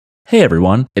Hey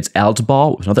everyone, it's Alex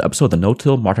Ball with another episode of the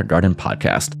No-Till Market Garden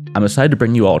podcast. I'm excited to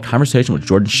bring you all a conversation with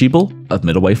Jordan Scheibel of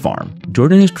Middleway Farm.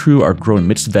 Jordan and his crew are growing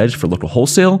mixed veg for local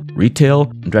wholesale,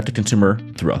 retail, and direct-to-consumer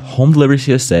through a home delivery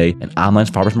CSA and online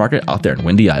farmers market out there in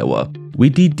windy Iowa. We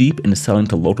dig deep into selling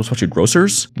to local specialty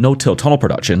grocers, no-till tunnel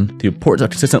production, the importance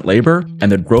of consistent labor,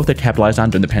 and the growth they capitalized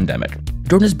on during the pandemic.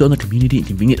 Jordan is building a community and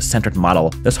convenience-centric model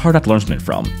that's hard not to learn something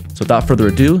from. So without further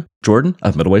ado, Jordan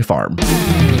of Middleway Farm.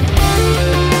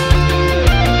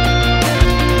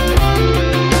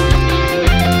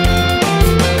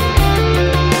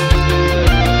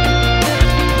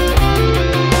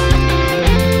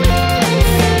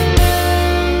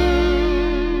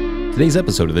 Today's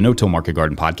episode of the No-Till Market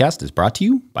Garden podcast is brought to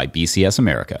you by BCS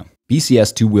America.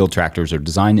 BCS two-wheel tractors are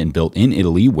designed and built in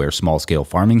Italy, where small-scale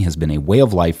farming has been a way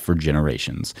of life for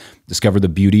generations. Discover the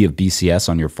beauty of BCS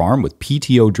on your farm with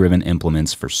PTO-driven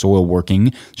implements for soil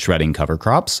working, shredding cover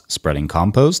crops, spreading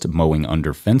compost, mowing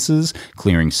under fences,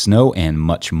 clearing snow, and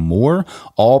much more,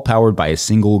 all powered by a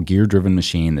single gear-driven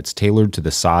machine that's tailored to the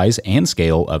size and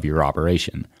scale of your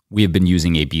operation. We have been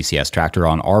using a BCS tractor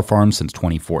on our farm since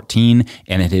 2014,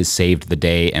 and it has saved the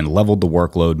day and leveled the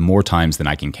workload more times than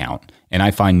I can count. And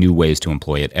I find new ways to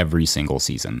employ it every single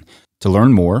season. To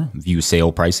learn more, view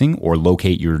sale pricing, or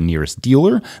locate your nearest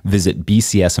dealer, visit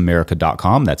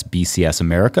bcsamerica.com. That's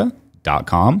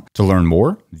bcsamerica.com. To learn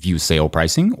more, view sale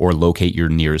pricing, or locate your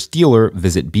nearest dealer,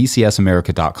 visit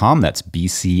bcsamerica.com. That's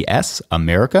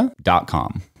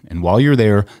bcsamerica.com. And while you're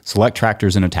there, select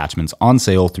tractors and attachments on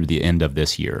sale through the end of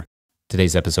this year.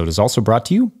 Today's episode is also brought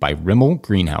to you by Rimmel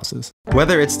Greenhouses.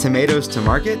 Whether it's tomatoes to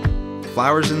market,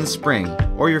 flowers in the spring,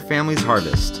 or your family's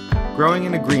harvest, growing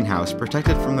in a greenhouse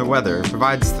protected from the weather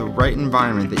provides the right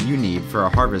environment that you need for a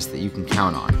harvest that you can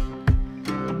count on.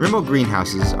 Rimmel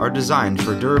Greenhouses are designed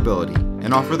for durability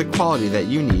and offer the quality that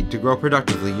you need to grow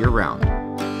productively year-round.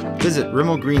 Visit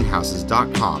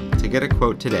rimmelgreenhouses.com to get a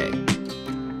quote today.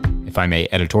 If I may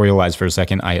editorialize for a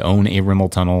second, I own a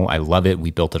Rimmel tunnel. I love it. We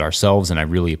built it ourselves, and I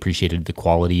really appreciated the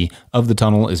quality of the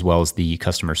tunnel as well as the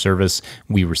customer service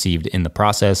we received in the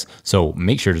process. So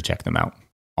make sure to check them out.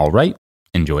 All right,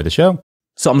 enjoy the show.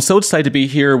 So I'm so excited to be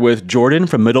here with Jordan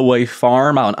from Middleway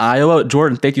Farm out in Iowa.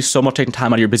 Jordan, thank you so much for taking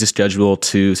time out of your busy schedule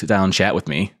to sit down and chat with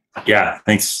me. Yeah,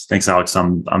 thanks, Alex.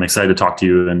 I'm excited to talk to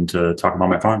you and to talk about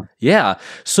my farm. Yeah.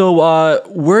 So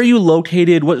where are you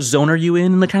located? What zone are you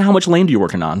in? And kind of how much land are you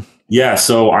working on? Yeah,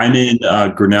 so I'm in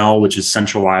Grinnell, which is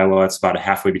central Iowa. It's about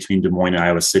halfway between Des Moines and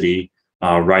Iowa City,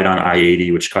 right on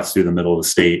I-80, which cuts through the middle of the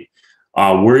state.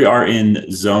 We are in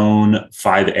Zone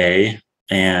 5A,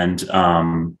 and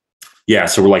so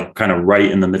we're like kind of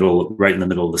right in the middle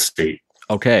of the state.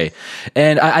 Okay,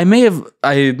 and I may have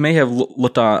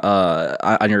looked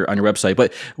on your website,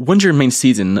 but when's your main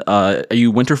season? Are you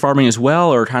winter farming as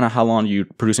well, or kind of how long are you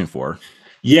producing for?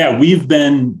 Yeah, we've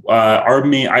been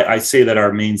I say that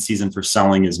our main season for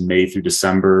selling is May through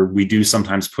December. We do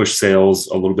sometimes push sales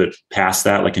a little bit past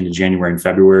that, like into January and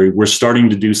February. We're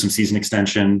starting to do some season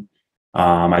extension.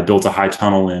 I built a high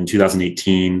tunnel in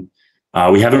 2018.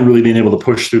 We haven't really been able to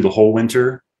push through the whole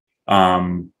winter.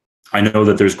 I know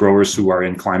that there's growers who are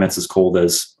in climates as cold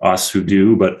as us who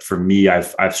do, but for me,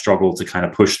 I've struggled to kind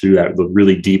of push through the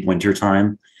really deep winter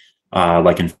time.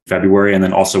 Like in February. And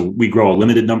then also we grow a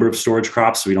limited number of storage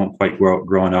crops. So we don't quite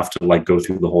grow enough to like go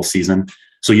through the whole season.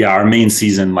 So yeah, our main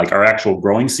season, like our actual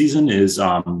growing season is,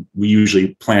 we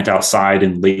usually plant outside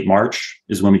in late March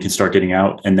is when we can start getting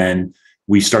out. And then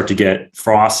we start to get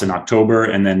frost in October.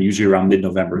 And then usually around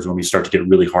mid-November is when we start to get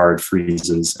really hard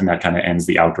freezes. And that kind of ends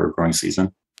the outdoor growing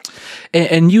season.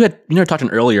 And you were talking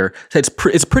earlier,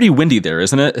 it's pretty windy there,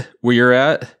 isn't it? Where you're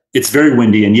at? It's very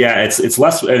windy, and yeah, it's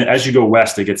less. As you go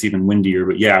west, it gets even windier.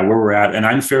 But yeah, where we're at, and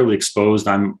I'm fairly exposed.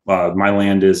 My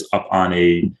land is up on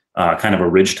a kind of a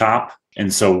ridge top,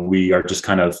 and so we are just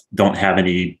kind of don't have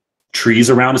any trees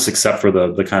around us except for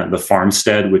the kind of the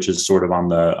farmstead, which is sort of on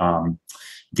the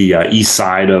east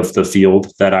side of the field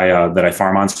that I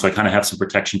farm on. So I kind of have some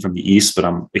protection from the east, but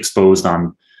I'm exposed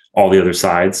on all the other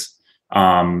sides.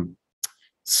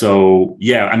 So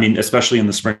yeah, I mean, especially in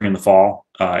the spring and the fall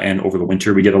and over the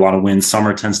winter, we get a lot of wind.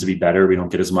 Summer tends to be better. We don't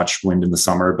get as much wind in the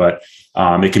summer, but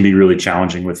it can be really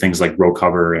challenging with things like row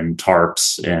cover and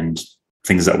tarps and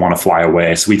things that want to fly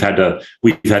away. So we've had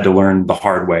to learn the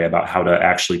hard way about how to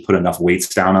actually put enough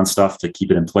weights down on stuff to keep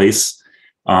it in place.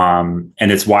 And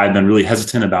it's why I've been really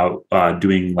hesitant about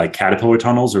doing like caterpillar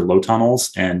tunnels or low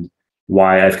tunnels, and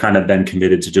why I've kind of been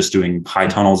committed to just doing high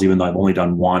tunnels, even though I've only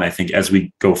done one. I think as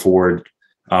we go forward,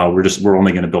 we're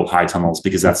only going to build high tunnels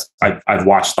because I've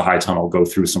watched the high tunnel go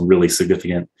through some really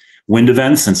significant wind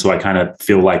events. And so I kind of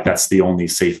feel like that's the only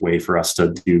safe way for us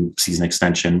to do season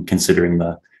extension, considering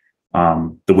the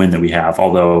wind that we have.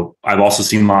 Although I've also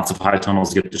seen lots of high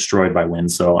tunnels get destroyed by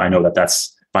wind. So I know that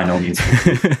that's by no means.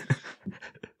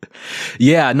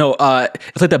 Yeah, no,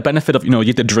 it's like the benefit of, you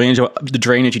get the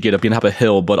drainage you get up being up a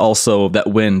hill, but also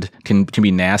that wind can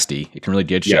be nasty. It can really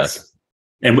get you. Yes.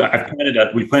 And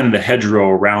we planted a hedgerow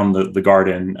around the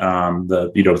garden,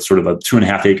 sort of a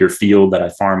 2.5 acre field that I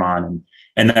farm on,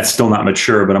 and that's still not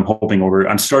mature, but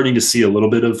I'm starting to see a little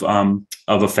bit of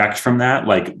effect from that.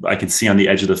 Like I can see on the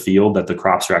edge of the field that the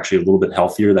crops are actually a little bit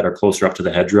healthier that are closer up to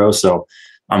the hedgerow. So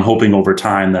I'm hoping over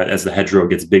time that as the hedgerow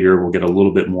gets bigger, we'll get a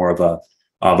little bit more of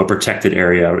a protected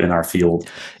area in our field.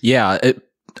 Yeah.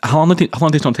 How long do you think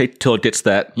it's going to take till it gets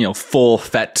that, full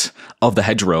fet of the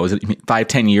hedgerow? Is it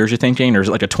 5-10 years you're thinking, or is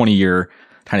it like a 20-year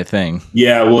kind of thing?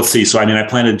 Yeah, well, let's see. So, I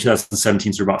planted in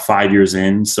 2017, so we're about 5 years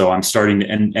in. So I'm starting to,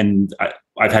 and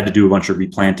I've had to do a bunch of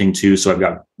replanting too. So I've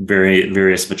got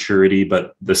various maturity,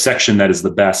 but the section that is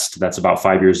the best, that's about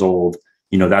 5 years old,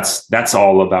 that's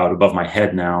all about above my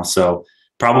head now. So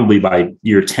probably by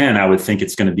year 10, I would think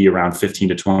it's going to be around 15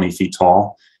 to 20 feet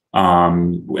tall.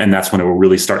 And that's when it will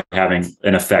really start having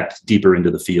an effect deeper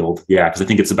into the field. Yeah. Cause I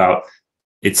think it's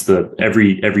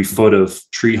every foot of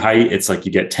tree height, it's like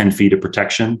you get 10 feet of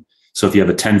protection. So if you have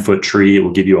a 10-foot tree, it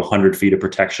will give you 100 feet of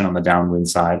protection on the downwind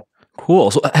side.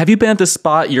 Cool. So have you been at this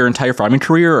spot your entire farming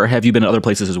career, or have you been at other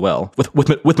places as well with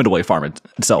Middleway Farm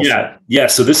itself? Yeah.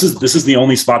 So this is the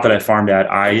only spot that I farmed at.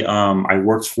 I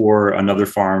worked for another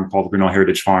farm called Grinnell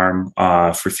Heritage Farm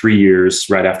for 3 years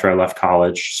right after I left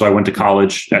college. So I went to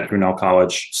college at Grinnell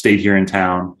College, stayed here in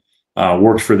town,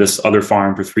 worked for this other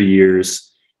farm for 3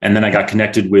 years. And then I got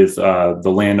connected with the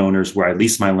landowners where I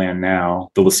lease my land now,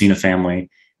 the Lucina family.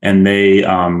 And they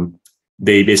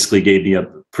basically gave me a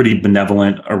pretty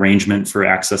benevolent arrangement for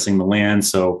accessing the land.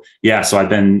 So I've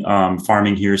been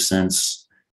farming here since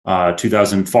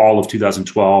fall of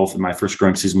 2012, and my first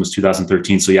growing season was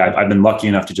 2013. So I've been lucky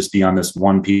enough to just be on this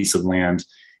one piece of land,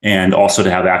 and also to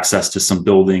have access to some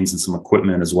buildings and some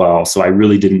equipment as well. So I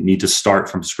really didn't need to start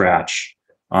from scratch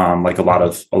like a lot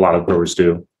of growers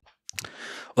do.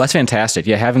 Well, that's fantastic.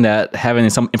 Yeah, having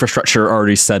some infrastructure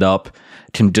already set up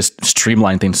can just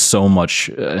streamline things so much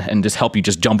and just help you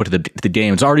just jump into the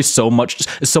game. It's already so much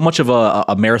of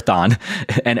a marathon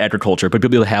in agriculture, but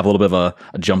being able to have a little bit of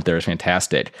a jump there is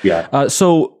fantastic. Yeah.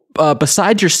 So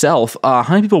besides yourself, how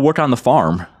many people work on the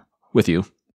farm with you?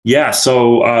 Yeah.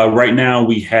 So right now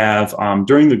we have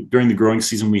during the growing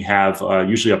season, we have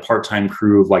usually a part-time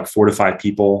crew of like 4 to 5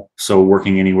 people. So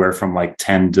working anywhere from like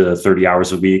 10 to 30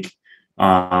 hours a week.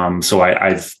 So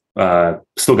I've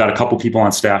still got a couple people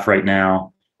on staff right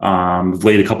now.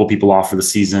 Laid a couple people off for the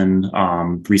season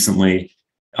recently.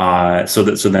 So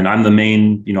then I'm the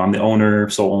main, I'm the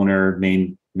sole owner,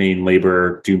 main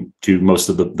laborer, do most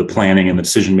of the planning and the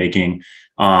decision making.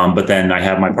 But then I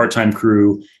have my part-time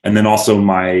crew, and then also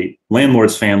my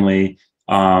landlord's family.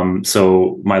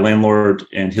 So my landlord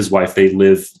and his wife, they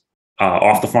live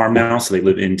off the farm now, so they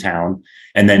live in town.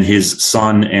 And then his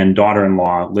son and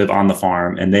daughter-in-law live on the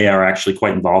farm, and they are actually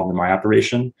quite involved in my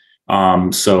operation.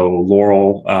 So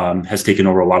Laurel has taken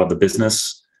over a lot of the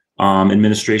business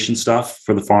administration stuff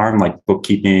for the farm, like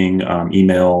bookkeeping,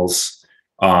 emails,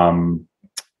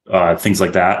 things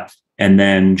like that. And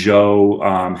then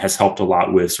Joe has helped a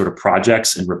lot with sort of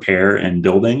projects and repair and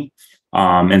building.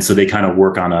 And so they kind of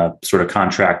work on a sort of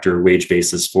contractor wage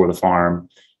basis for the farm.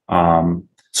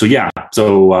 So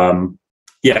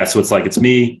it's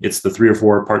me, it's the 3 or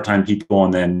 4 part-time people,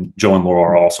 and then Joe and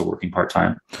Laura are also working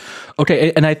part-time.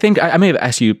 Okay. And I think I may have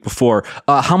asked you before,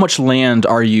 how much land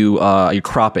are you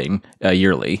cropping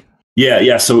yearly?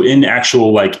 Yeah. So in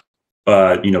actual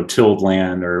tilled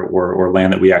land or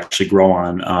land that we actually grow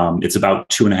on, it's about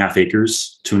 2.5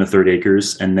 acres, 2 1/3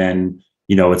 acres. And then,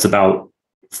 it's about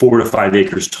 4 to 5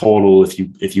 acres total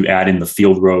if you add in the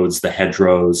field roads, the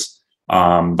hedgerows,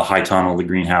 the high tunnel, the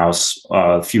greenhouse,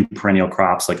 a few perennial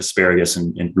crops like asparagus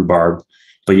and rhubarb.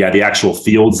 But yeah, the actual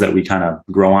fields that we kind of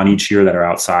grow on each year that are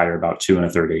outside are about 2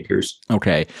 1/3 acres.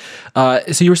 Okay.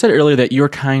 So you were said earlier that you're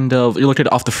located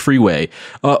off the freeway.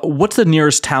 What's the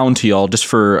nearest town to y'all, just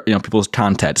for people's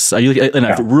context? Are you in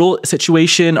a rural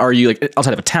situation? Are you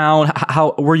outside of a town?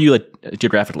 How were you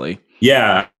geographically?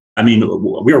 Yeah. I mean,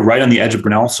 we are right on the edge of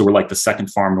Grinnell. So we're like the second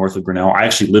farm north of Grinnell. I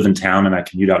actually live in town and I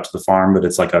commute out to the farm, but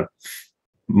it's like a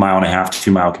 1.5 to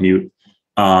 2 mile commute.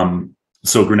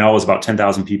 So Grinnell is about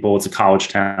 10,000 people. It's a college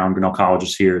town. Grinnell College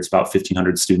is here. It's about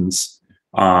 1,500 students.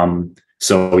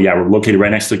 So yeah, we're located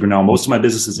right next to Grinnell. Most of my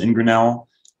business is in Grinnell.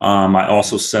 I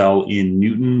also sell in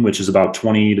Newton, which is about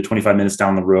 20 to 25 minutes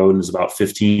down the road, and there's about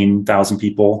 15,000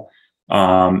 people.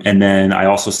 And then I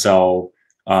also sell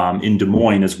in Des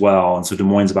Moines as well. And so Des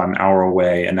Moines is about an hour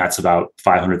away, and that's about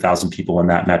 500,000 people in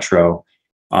that metro.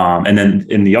 And then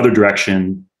in the other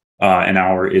direction, an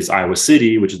hour is Iowa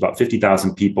City, which is about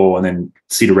 50,000 people, and then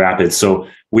Cedar Rapids. So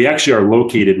we actually are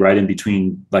located right in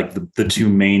between like the two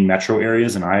main metro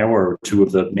areas in Iowa, or two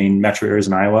of the main metro areas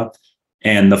in Iowa.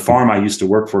 And the farm I used to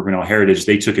work for, Grinnell Heritage,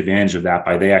 they took advantage of that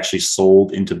by they actually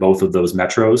sold into both of those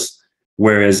metros.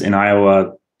 Whereas in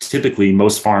Iowa, typically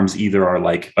most farms either are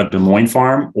like a Des Moines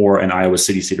farm or an Iowa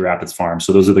City, Cedar Rapids farm.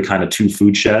 So those are the kind of two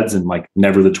food sheds, and like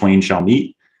never the twain shall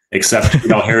meet, except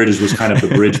Grinnell Heritage was kind of the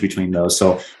bridge between those.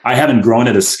 So I haven't grown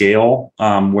at a scale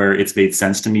where it's made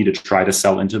sense to me to try to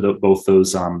sell into both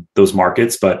those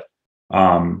markets.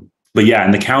 But yeah,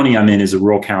 and the county I'm in is a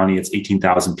rural county. It's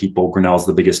 18,000 people. Grinnell's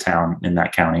the biggest town in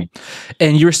that county.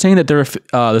 And you were saying that there's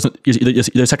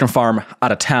a second farm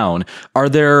out of town. Are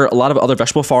there a lot of other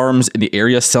vegetable farms in the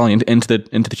area selling into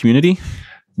the community?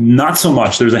 Not so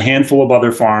much. There's a handful of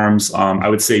other farms. I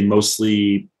would say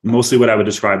mostly what I would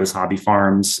describe as hobby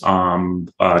farms,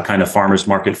 kind of farmers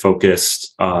market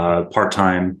focused,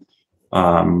 part-time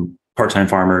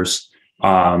farmers.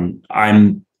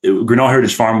 Grinnell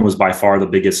Heritage Farm was by far the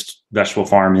biggest vegetable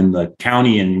farm in the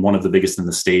county and one of the biggest in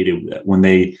the state. When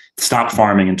they stopped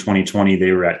farming in 2020,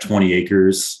 they were at 20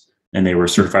 acres and they were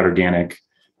certified organic.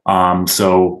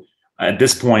 So at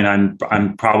this point,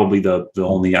 I'm probably the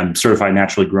only. I'm certified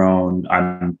naturally grown.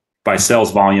 I'm by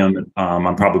sales volume.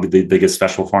 I'm probably the biggest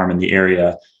vegetable farm in the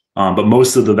area. But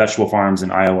most of the vegetable farms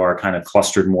in Iowa are kind of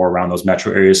clustered more around those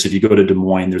metro areas. So if you go to Des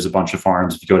Moines, there's a bunch of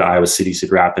farms. If you go to Iowa City,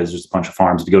 Cedar Rapids, there's a bunch of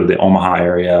farms. If you go to the Omaha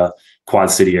area,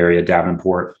 Quad City area,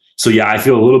 Davenport. So yeah, I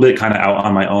feel a little bit kind of out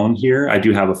on my own here. I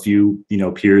do have a few,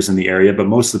 peers in the area, but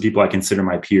most of the people I consider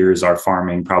my peers are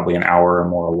farming probably an hour or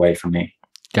more away from me.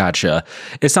 Gotcha.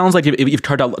 It sounds like you've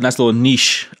carved out a nice little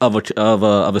niche of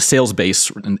a sales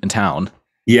base in town.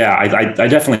 Yeah, I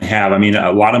definitely have. I mean,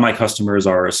 a lot of my customers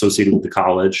are associated with the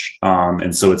college.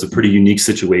 And so it's a pretty unique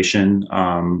situation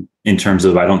in terms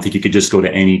of, I don't think you could just go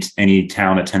to any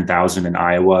town at 10,000 in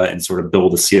Iowa and sort of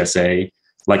build a CSA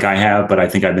like I have, but I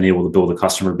think I've been able to build a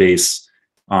customer base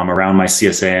around my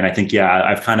CSA. And I think, yeah,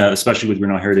 I've kind of, especially with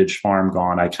Grinnell Heritage Farm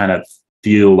gone, I kind of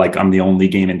feel like I'm the only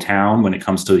game in town when it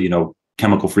comes to,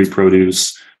 chemical-free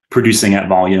produce, producing at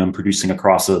volume, producing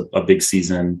across a big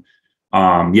season. So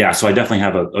I definitely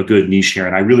have a good niche here.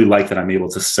 And I really like that I'm able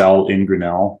to sell in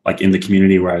Grinnell, like in the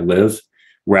community where I live,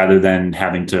 rather than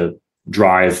having to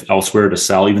drive elsewhere to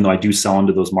sell, even though I do sell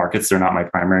into those markets. They're not my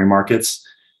primary markets.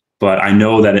 But I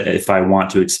know that if I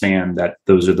want to expand, that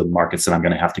those are the markets that I'm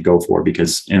going to have to go for,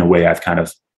 because in a way I've kind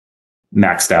of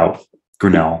maxed out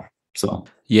Grinnell. So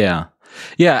yeah.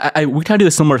 Yeah, we kind of do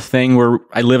a similar thing where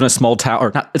I live in a small town,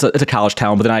 or not, it's a college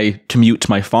town, but then I commute to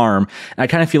my farm. And I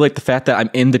kind of feel like the fact that I'm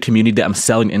in the community that I'm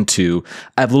selling into,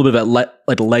 I have a little bit of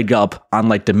a leg up on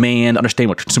like demand, understanding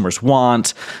what consumers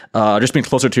want. Just being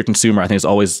closer to your consumer, I think is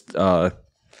always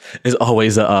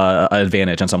an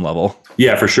advantage on some level.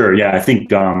 Yeah, for sure. Yeah, I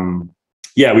think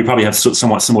we probably have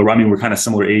somewhat similar. I mean, we're kind of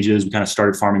similar ages. We kind of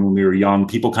started farming when we were young.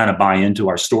 People kind of buy into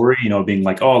our story, being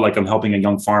like, oh, like I'm helping a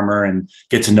young farmer and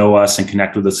get to know us and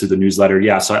connect with us through the newsletter.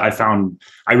 Yeah. So I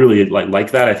really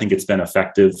like that. I think it's been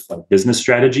effective business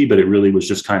strategy, but it really was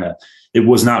just it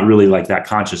was not really like that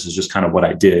conscious. It's just kind of what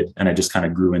I did. And I just kind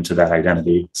of grew into that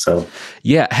identity. So,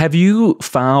 yeah. Have you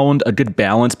found a good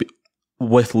balance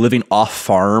with living off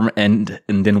farm and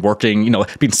then working,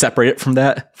 being separated from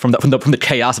the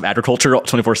chaos of agriculture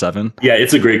 24/7? Yeah,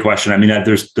 it's a great question. I mean,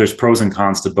 there's pros and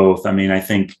cons to both. I mean, I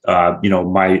think,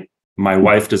 my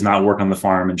wife does not work on the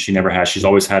farm, and she never has. She's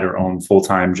always had her own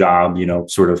full-time job,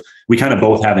 we kind of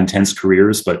both have intense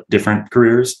careers, but different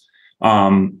careers.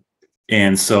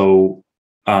 So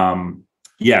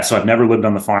I've never lived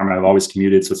on the farm. I've always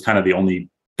commuted. So it's kind of the only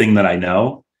thing that I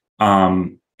know.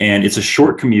 And it's a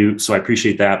short commute, so I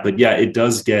appreciate that. But yeah, it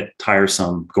does get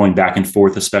tiresome going back and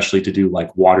forth, especially to do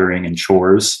like watering and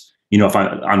chores. If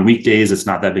on weekdays, it's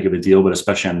not that big of a deal, but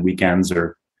especially on weekends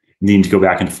or needing to go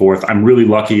back and forth. I'm really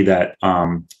lucky that,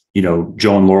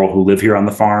 Joe and Laurel, who live here on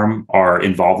the farm, are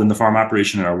involved in the farm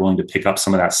operation and are willing to pick up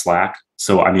some of that slack.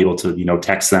 So I'm able to,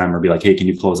 text them or be like, hey, can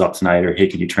you close up tonight? Or hey,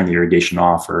 can you turn the irrigation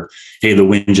off? Or hey, the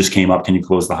wind just came up. Can you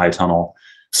close the high tunnel?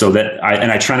 So that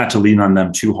I try not to lean on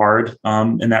them too hard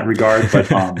in that regard,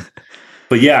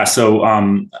 but yeah. So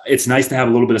it's nice to have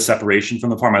a little bit of separation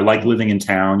from the farm. I like living in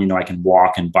town. I can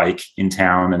walk and bike in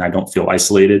town, and I don't feel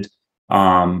isolated.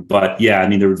 But yeah, I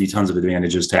mean, there would be tons of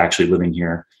advantages to actually living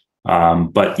here.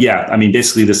 But yeah, I mean,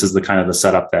 basically, this is the kind of the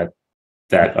setup that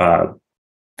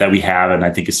that we have, and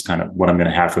I think is kind of what I'm going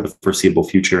to have for the foreseeable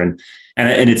future. And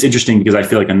it's interesting because I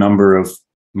feel like a number of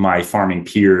my farming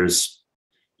peers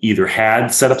either had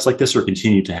setups like this or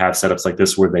continue to have setups like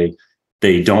this, where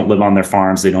they don't live on their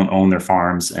farms, they don't own their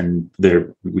farms, and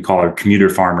we call our commuter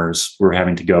farmers. We're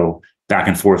having to go back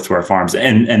and forth to our farms.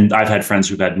 And I've had friends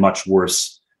who've had much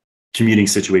worse commuting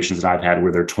situations that I've had,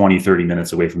 where they're 20, 30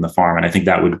 minutes away from the farm. And I think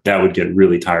that would get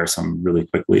really tiresome really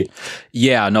quickly.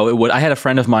 Yeah, no, it would. I had a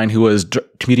friend of mine who was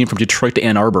commuting from Detroit to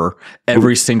Ann Arbor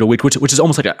every single week, which is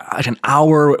almost like an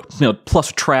hour,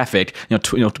 plus traffic,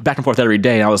 back and forth every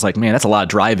day. And I was like, man, that's a lot of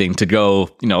driving to go,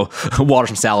 water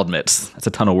some salad mits. That's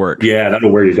a ton of work. Yeah,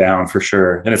 that'll wear you down for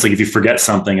sure. And it's like, if you forget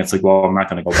something, it's like, well, I'm not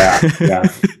going to go back. Yeah.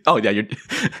 Oh yeah,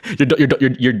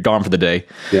 you're gone for the day.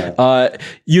 Yeah.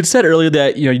 You'd said earlier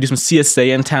that you do some CSA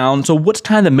in town. So what's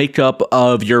kind of the makeup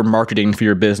of your marketing for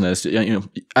your business?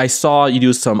 I saw you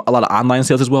do a lot of online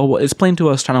sales as well. Explain to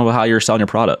us kind of how you're selling your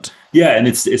product. Yeah, and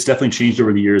it's definitely changed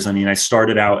over the years. I mean, I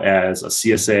started out as a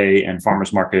CSA and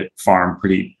farmers market farm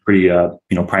pretty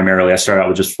primarily. I started out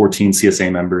with just 14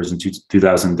 CSA members in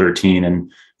 2013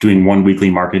 and doing one weekly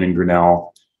market in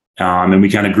Grinnell. And we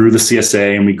kind of grew the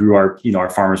CSA and we grew our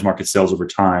farmers market sales over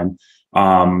time.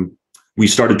 We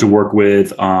started to work with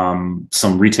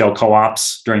some retail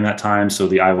co-ops during that time. So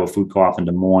the Iowa Food Co-op in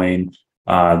Des Moines,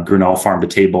 Grinnell Farm to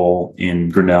Table in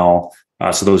Grinnell.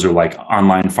 So those are like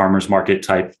online farmers market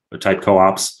type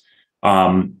co-ops.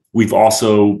 We've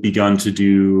also begun to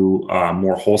do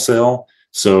more wholesale.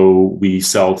 So we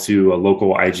sell to a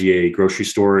local IGA grocery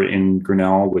store in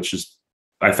Grinnell, which is,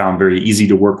 I found, very easy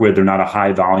to work with. They're not a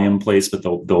high volume place, but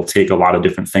they'll take a lot of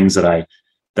different things that I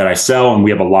sell, and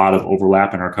we have a lot of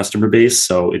overlap in our customer base,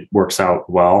 so it works out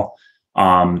well.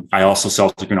 I also sell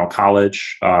to Grinnell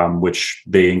College, which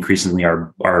they increasingly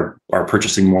are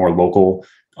purchasing more local,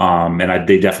 and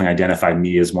they definitely identified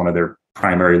me as one of their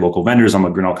primary local vendors. I'm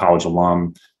a Grinnell College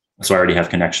alum, so I already have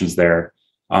connections there.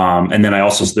 And then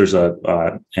there's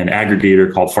an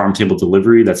aggregator called Farm Table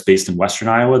Delivery that's based in Western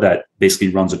Iowa that basically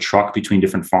runs a truck between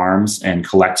different farms and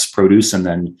collects produce, and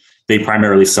then they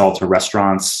primarily sell to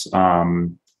restaurants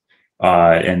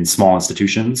and small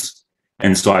institutions.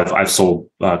 And so I've sold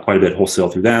quite a bit wholesale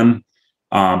through them.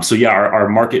 So yeah, our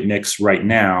market mix right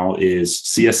now is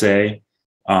CSA,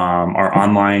 our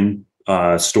online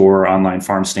store, online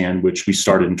farm stand, which we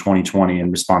started in 2020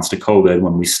 in response to COVID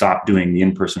when we stopped doing the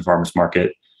in-person farmers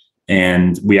market.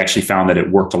 And we actually found that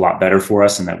it worked a lot better for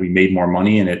us and that we made more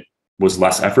money and it was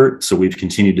less effort. So we've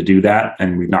continued to do that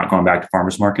and we've not gone back to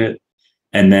farmers market.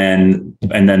 And then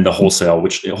the wholesale,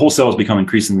 which wholesale has become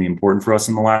increasingly important for us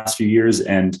in the last few years.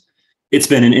 And it's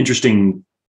been an interesting,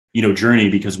 journey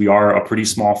because we are a pretty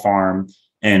small farm.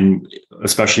 And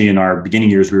especially in our beginning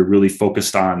years, we were really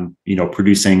focused on,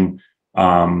 producing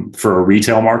for a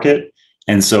retail market.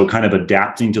 And so kind of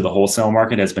adapting to the wholesale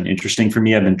market has been interesting for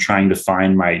me. I've been trying to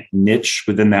find my niche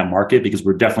within that market because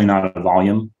we're definitely not a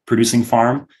volume producing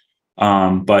farm.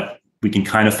 But we can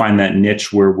kind of find that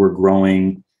niche where we're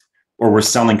growing or we're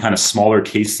selling kind of smaller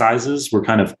case sizes. We're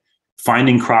kind of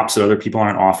finding crops that other people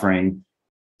aren't offering,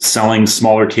 selling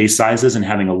smaller case sizes and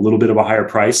having a little bit of a higher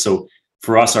price. So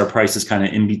for us, our price is kind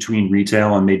of in between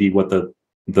retail and maybe what the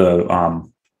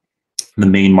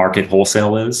main market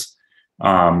wholesale is.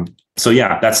 So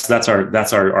yeah, that's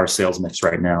our sales mix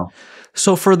right now.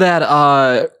 So for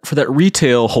that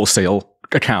retail wholesale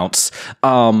accounts,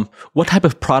 what type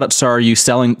of products are you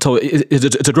selling? So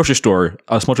it's a grocery store,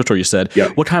 a small store. You said, yeah.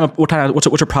 What's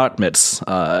your product mix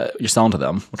you're selling to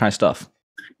them? What kind of stuff?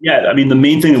 Yeah, I mean, the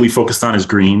main thing that we focused on is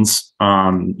greens,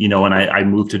 and I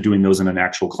moved to doing those in an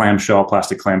actual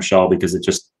plastic clamshell, because it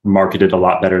just marketed a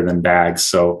lot better than bags.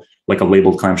 So like a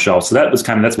labeled clamshell. So that's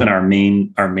been our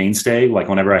mainstay. Like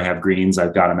whenever I have greens,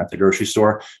 I've got them at the grocery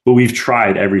store, but we've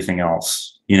tried everything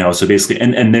else, so basically,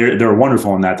 and they're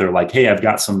wonderful in that they're like, hey, I've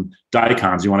got some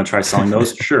daikons. You want to try selling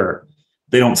those? Sure.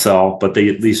 They don't sell, but they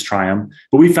at least try them.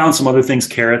 But we found some other things.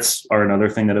 Carrots are another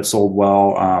thing that have sold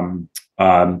well.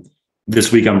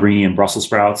 This week I'm bringing in Brussels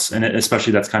sprouts, and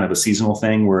especially that's kind of a seasonal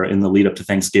thing where in the lead up to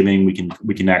Thanksgiving,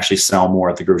 we can actually sell more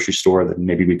at the grocery store than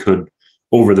maybe we could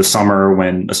over the summer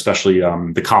when especially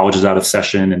the college is out of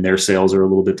session and their sales are a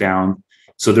little bit down.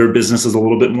 So their business is a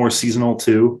little bit more seasonal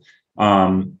too.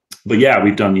 But yeah,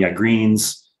 we've done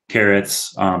greens,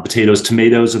 carrots, potatoes,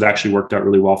 tomatoes have actually worked out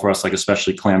really well for us, like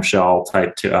especially clamshell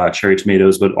type cherry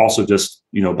tomatoes, but also just,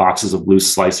 boxes of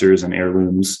loose slicers and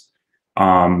heirlooms.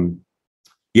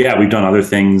 Yeah, we've done other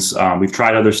things. We've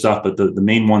tried other stuff, but the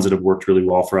main ones that have worked really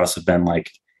well for us have been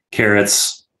like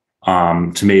carrots,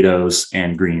 tomatoes,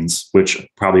 and greens, which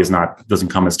probably doesn't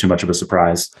come as too much of a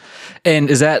surprise. And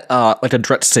is that like a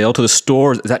direct sale to the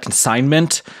store? Is that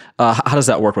consignment? How does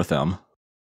that work with them?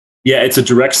 Yeah, it's a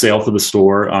direct sale to the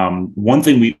store. One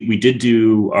thing we did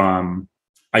do,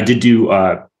 I did do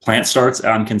plant starts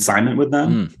on consignment with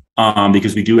them.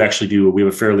 Because we have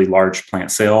a fairly large plant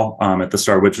sale at the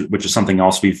start, which is something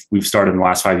else we've started in the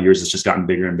last 5 years. It's just gotten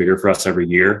bigger and bigger for us every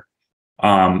year.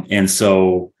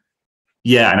 So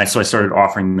I started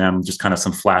offering them just kind of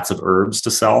some flats of herbs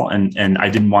to sell. And I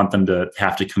didn't want them to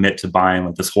have to commit to buying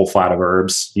like this whole flat of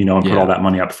herbs, and put all that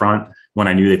money up front when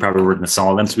I knew they probably weren't going to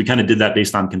sell them. So we kind of did that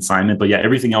based on consignment, but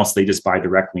everything else they just buy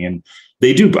directly. And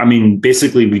they do,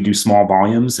 basically we do small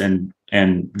volumes and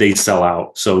they sell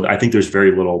out. So I think there's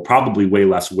very little, probably way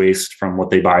less waste from what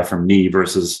they buy from me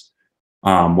versus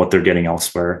what they're getting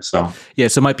elsewhere. So so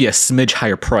it might be a smidge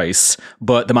higher price,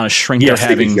 but the amount of shrink they're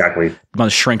having, exactly. The amount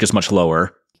of shrink is much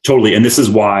lower. Totally. And this is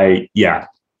why,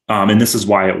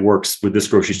 it works with this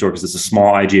grocery store, because it's a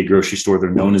small IGA grocery store. They're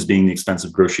known as being the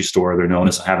expensive grocery store. They're known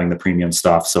as having the premium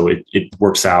stuff. So it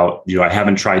works out. I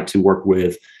haven't tried to work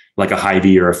with like a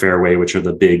Hy-Vee or a Fairway, which are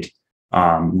the big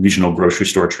regional grocery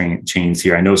store chains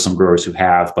here. I know some growers who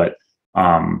have, but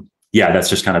that's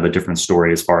just kind of a different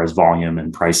story as far as volume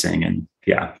and pricing. And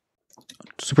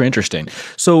super interesting.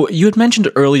 So you had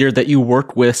mentioned earlier that you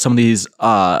work with some of these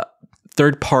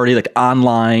third-party, like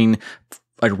online,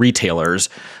 like retailers.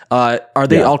 Are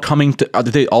they all coming to?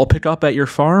 Do they all pick up at your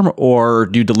farm, or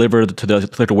do you deliver to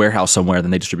the warehouse somewhere, and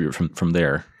then they distribute from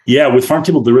there? Yeah, with farm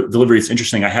table delivery, it's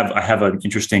interesting. I have an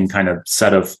interesting kind of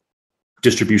set of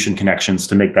distribution connections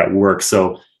to make that work.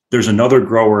 So there's another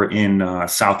grower in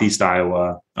Southeast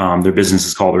Iowa. Their business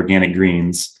is called Organic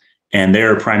Greens, and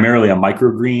they're primarily a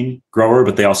microgreen grower,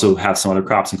 but they also have some other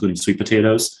crops, including sweet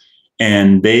potatoes.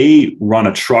 And they run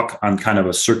a truck on kind of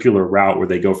a circular route where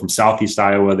they go from Southeast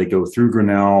Iowa, they go through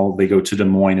Grinnell, they go to Des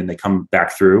Moines, and they come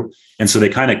back through. And so they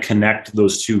kind of connect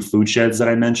those two food sheds that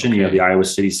I mentioned. You have the Iowa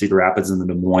City, Cedar Rapids, and the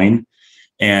Des Moines.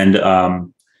 And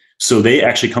so they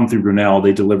actually come through Grinnell.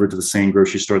 They deliver to the same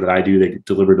grocery store that I do. They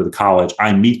deliver to the college.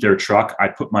 I meet their truck. I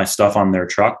put my stuff on their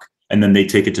truck, and then they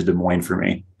take it to Des Moines for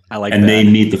me. I like and that. They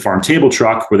meet the farm table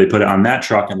truck where they put it on that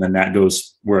truck, and then that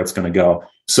goes where it's going to go.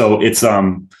 So it's,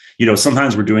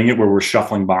 sometimes we're doing it where we're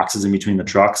shuffling boxes in between the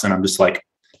trucks, and I'm just like,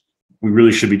 we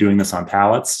really should be doing this on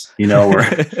pallets, or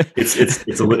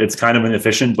it's kind of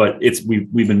inefficient, but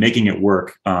we've been making it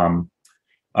work. And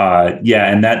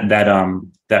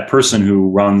that person who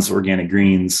runs Organic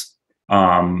Greens,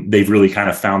 they've really kind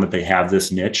of found that they have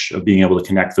this niche of being able to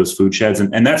connect those food sheds.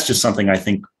 And that's just something I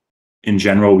think in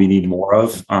general we need more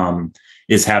of,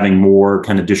 is having more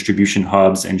kind of distribution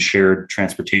hubs and shared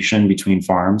transportation between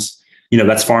farms.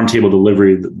 That's farm table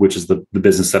delivery, which is the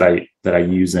business that I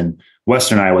use in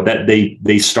Western Iowa. That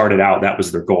they started out, that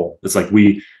was their goal. It's like,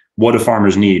 what do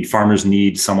farmers need? Farmers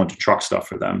need someone to truck stuff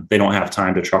for them. They don't have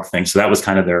time to truck things. So that was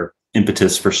kind of their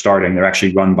impetus for starting. They're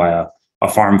actually run by a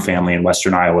farm family in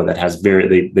Western Iowa that has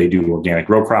they do organic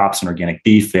row crops and organic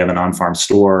beef. They have an on-farm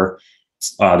store.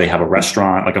 They have a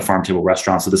restaurant, like a farm table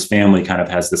restaurant. So this family kind of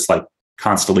has this like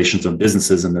constellations of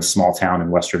businesses in this small town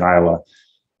in Western Iowa.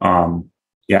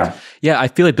 I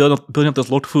feel like building up those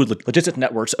local food logistic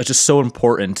networks are just so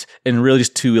important, and really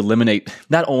just to eliminate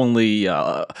not only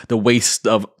the waste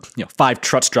of 5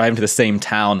 trucks driving to the same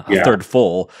town a third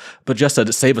full, but just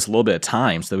to save us a little bit of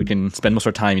time so that we can spend most of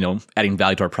our time adding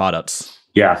value to our products.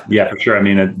 Yeah, for sure. I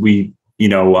mean,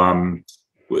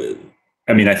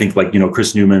 I think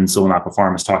Chris Newman, Silver Aqua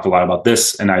Farm, has talked a lot about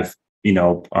this, and I've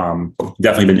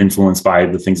definitely been influenced by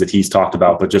the things that he's talked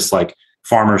about, but just like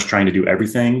farmers trying to do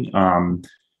everything,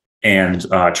 and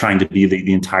trying to be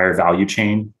the entire value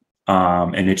chain.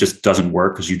 And it just doesn't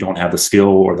work because you don't have the skill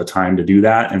or the time to do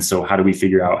that. And so how do we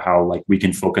figure out how we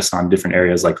can focus on different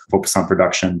areas, like focus on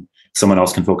production, someone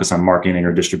else can focus on marketing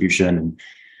or distribution, and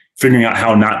figuring out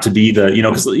how not to be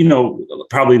because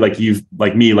probably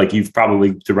you've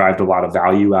probably derived a lot of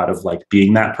value out of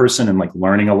being that person and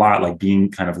learning a lot,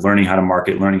 learning how to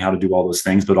market, learning how to do all those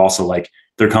things. But also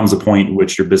there comes a point in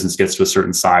which your business gets to a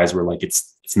certain size where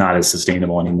it's not as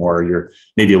sustainable anymore. You're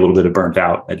maybe a little bit burnt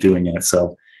out at doing it.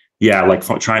 So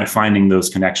finding those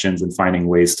connections and finding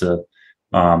ways to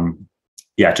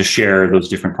share those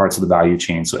different parts of the value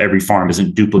chain. So every farm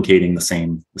isn't duplicating the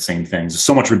same things. There's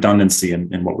so much redundancy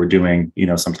in what we're doing,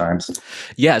 sometimes.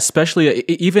 Yeah, especially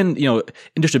even, in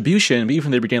distribution, but even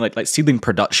from the beginning, like seedling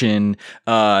production,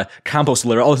 compost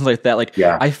litter, all things like that.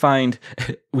 I find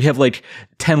we have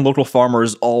 10 local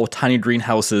farmers, all with tiny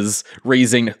greenhouses,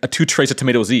 raising 2 trays of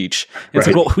tomatoes each. And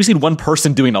it's we just need one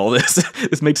person doing all this.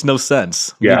 This makes no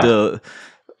sense. We need to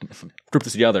group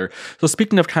this together. So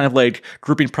speaking of kind of like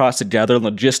grouping products together and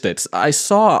logistics, I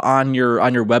saw on your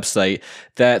website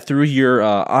that through your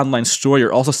online store,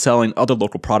 you're also selling other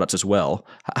local products as well.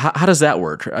 How does that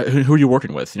work? Who are you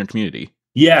working with in your community?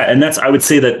 Yeah, and I would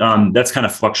say that that's kind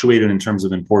of fluctuated in terms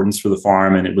of importance for the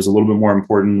farm, and it was a little bit more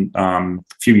important a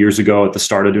few years ago at the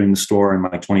start of doing the store in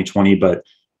like 2020. But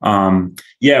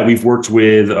yeah, we've worked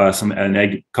with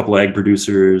couple of egg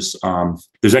producers.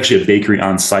 There's actually a bakery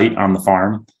on site on the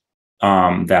farm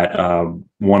that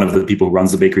one of the people who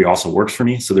runs the bakery also works for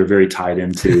me, so they're very tied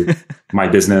into my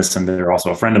business, and they're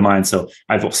also a friend of mine. So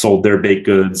I've sold their baked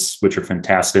goods, which are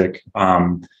fantastic.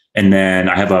 And then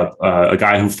I have a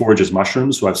guy who forages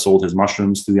mushrooms, who I've sold his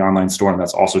mushrooms through the online store. And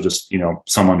that's also just,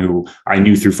 someone who I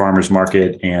knew through farmers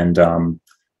market and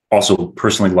also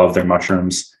personally love their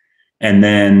mushrooms. And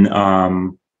then,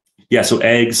 so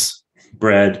eggs,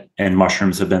 bread, and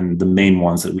mushrooms have been the main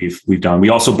ones that we've done. We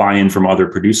also buy in from other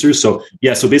producers. So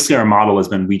basically our model has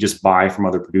been, we just buy from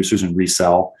other producers and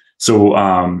resell. So,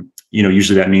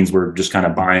 usually that means we're just kind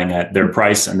of buying at their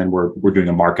price, and then we're doing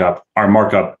a markup. Our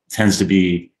markup tends to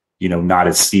be, not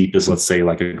as steep as, let's say,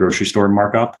 like a grocery store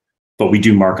markup, but we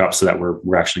do mark up so that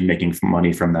we're actually making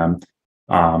money from them.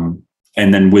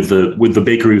 And then with the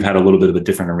bakery, we've had a little bit of a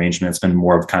different arrangement. It's been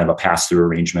more of kind of a pass-through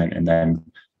arrangement, and then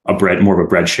more of a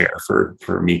bread share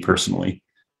for me personally.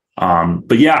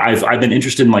 But yeah, I've been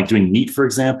interested in like doing meat, for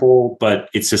example, but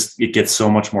it gets so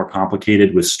much more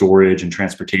complicated with storage and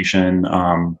transportation.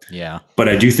 But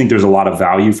I do think there's a lot of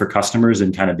value for customers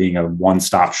in kind of being a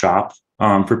one-stop shop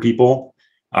for people.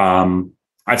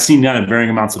 I've seen that in varying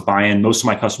amounts of buy-in. Most of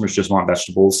my customers just want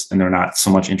vegetables and they're not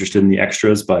so much interested in the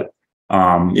extras, but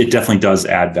it definitely does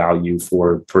add value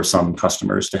for some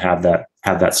customers to have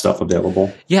that stuff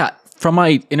available. Yeah. From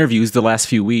my interviews the last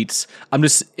few weeks, I'm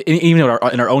just, even in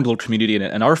our own little community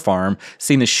and our farm,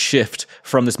 seeing this shift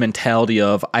from this mentality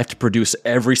of I have to produce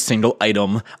every single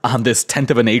item on this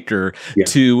 1/10 of an acre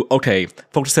to, okay,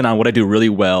 focusing on what I do really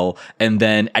well and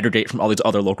then aggregate from all these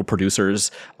other local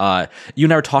producers. You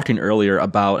and I were talking earlier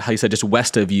about how you said just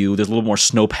west of you, there's a little more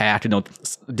snowpack,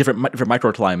 different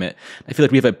microclimate. I feel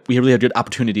like we have a really good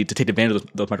opportunity to take advantage of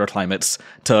those microclimates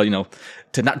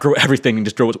to not grow everything and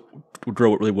just grow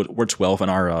what really works well in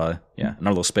our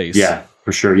little space. Yeah,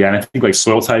 for sure. Yeah, and I think like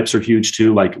soil types are huge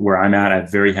too. Like where I'm at, I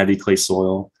have very heavy clay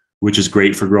soil, which is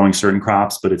great for growing certain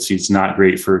crops, but it's not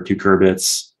great for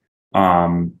cucurbits.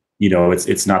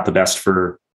 It's not the best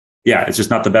for it's just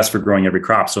not the best for growing every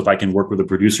crop. So if I can work with a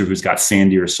producer who's got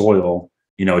sandier soil,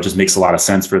 it just makes a lot of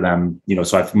sense for them.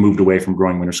 So I've moved away from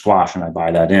growing winter squash and I buy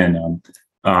that in.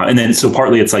 And then, so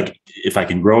partly it's like, if I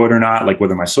can grow it or not, like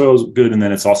whether my soil is good. And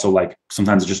then it's also like,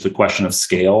 sometimes it's just a question of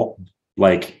scale,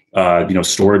 like,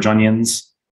 storage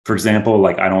onions, for example,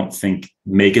 like I don't think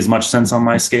make as much sense on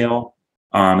my scale.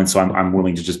 And so I'm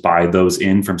willing to just buy those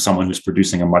in from someone who's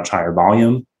producing a much higher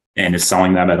volume and is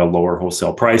selling them at a lower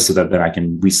wholesale price so that then I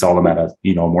can resell them at a,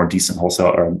 more decent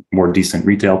wholesale or more decent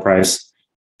retail price.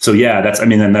 So yeah,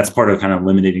 that's part of kind of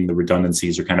eliminating the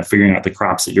redundancies or kind of figuring out the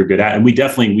crops that you're good at. And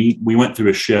we went through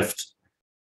a shift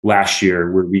last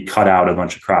year where we cut out a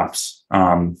bunch of crops.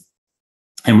 And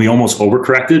we almost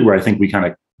overcorrected where I think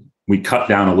we cut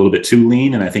down a little bit too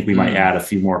lean. And I think we might add a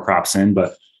few more crops in,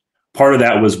 but part of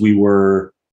that was we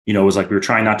were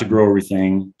trying not to grow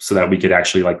everything so that we could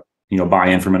actually buy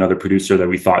in from another producer that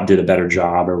we thought did a better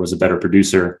job or was a better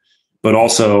producer. But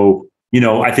also,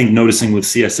 I think noticing with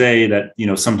CSA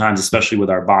that, sometimes, especially with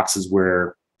our boxes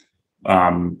where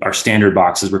our standard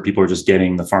boxes where people are just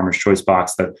getting the farmer's choice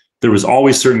box, that there was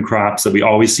always certain crops that we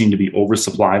always seemed to be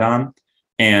oversupplied on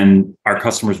and our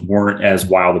customers weren't as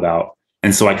wild about.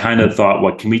 And so I kind of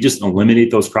thought, can we just eliminate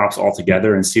those crops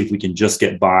altogether and see if we can just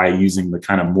get by using the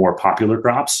kind of more popular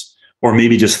crops, or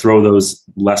maybe just throw those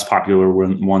less popular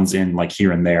ones in like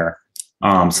here and there.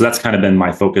 So that's kind of been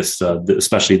my focus,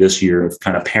 especially this year, of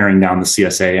kind of paring down the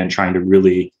CSA and trying to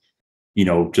really,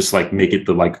 just like make it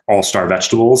the like all-star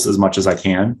vegetables as much as I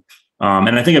can.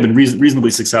 And I think I've been reasonably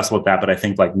successful at that, but I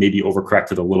think like maybe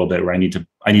overcorrected a little bit where I need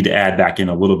to add back in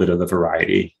a little bit of the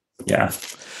variety. Yeah.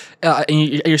 And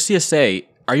your CSA,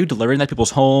 are you delivering that to people's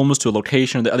homes, to a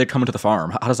location? Are they coming to the farm?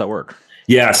 How does that work?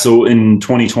 Yeah. So in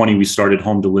 2020, we started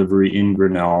home delivery in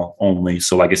Grinnell only.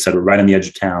 So like I said, we're right on the edge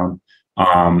of town.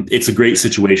 It's a great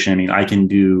situation. I mean, I can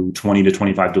do 20 to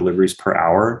 25 deliveries per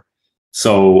hour.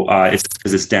 So it's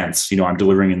because it's dense. I'm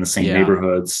delivering in the same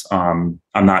neighborhoods. I'm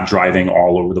not driving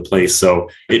all over the place. So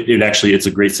it's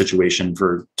a great situation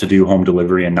to do home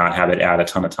delivery and not have it add a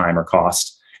ton of time or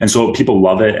cost. And so people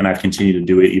love it. And I've continued to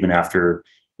do it even after,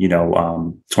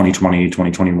 2020,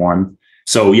 2021.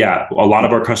 So yeah, a lot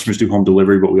of our customers do home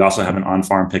delivery, but we also have an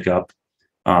on-farm pickup.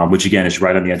 which again is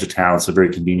right on the edge of town. So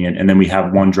very convenient. And then we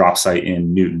have one drop site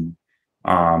in Newton,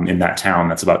 in that town.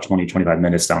 That's about 20, 25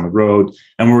 minutes down the road.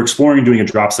 And we're exploring doing a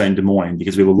drop site in Des Moines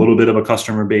because we have a little bit of a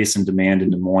customer base and demand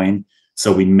in Des Moines.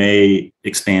 So we may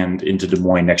expand into Des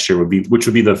Moines next year,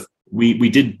 we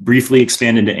did briefly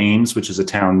expand into Ames, which is a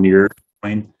town near Des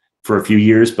Moines for a few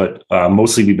years, but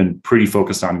mostly we've been pretty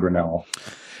focused on Grinnell.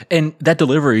 And that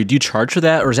delivery, do you charge for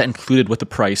that, or is that included with the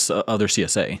price of their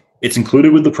CSA? It's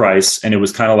included with the price. And it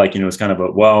was kind of like, it's kind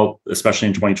of especially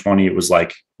in 2020, it was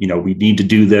like, we need to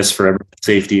do this for everyone's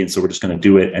safety. And so we're just going to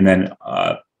do it. And then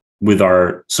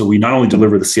so we not only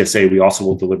deliver the CSA, we also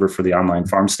will deliver for the online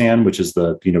farm stand, which is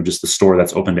just the store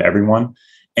that's open to everyone.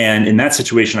 And in that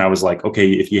situation, I was like,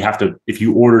 okay, if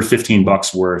you order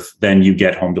 $15 worth, then you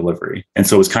get home delivery. And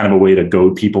so it was kind of a way to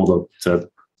goad people to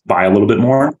buy a little bit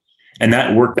more. And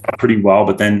that worked out pretty well.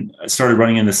 But then I started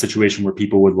running into a situation where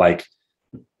people would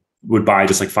buy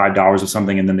just like $5 of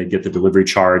something, and then they'd get the delivery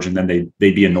charge, and then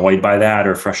they'd be annoyed by that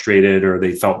or frustrated, or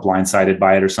they felt blindsided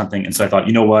by it or something. And so I thought,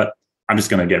 you know what, I'm just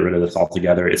going to get rid of this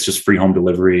altogether. It's just free home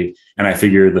delivery. And I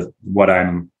figure that what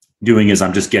I'm doing is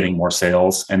I'm just getting more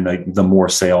sales, and the more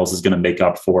sales is going to make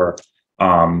up for,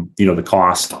 the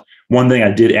cost. One thing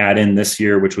I did add in this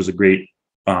year, which was a great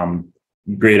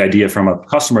idea from a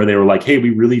customer. They were like, hey, we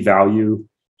really value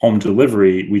home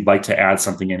delivery. We'd like to add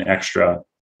something in extra.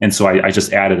 And so I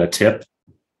just added a tip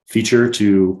feature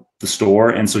to the store.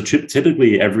 And so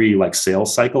typically every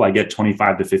sales cycle, I get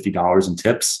 $25 to $50 in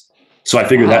tips. So I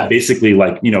figured that basically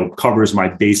covers my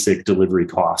basic delivery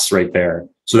costs right there.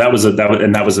 So that was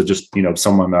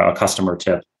a customer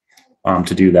tip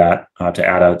to do that, to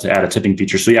add a tipping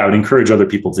feature. So yeah, I would encourage other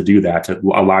people to do that, to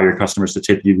allow your customers to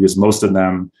tip you, because most of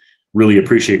them really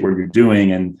appreciate what you're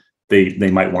doing, and they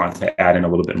might want to add in a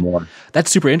little bit more. That's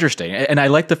super interesting. And I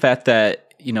like the fact that,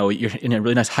 you're in a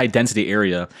really nice high density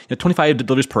area. 25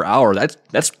 deliveries per hour,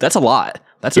 that's a lot.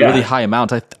 That's a really high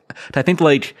amount. I think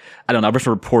I don't know, I've heard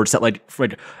reports that like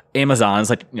Amazon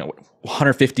is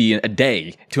 150 a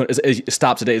day.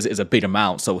 Stops a day is a big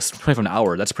amount. So 25 an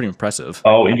hour, that's pretty impressive.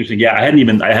 Oh, interesting. Yeah,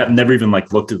 I have never even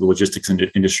looked at the logistics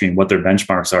industry and what their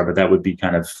benchmarks are, but that would be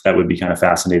kind of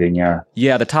fascinating. Yeah.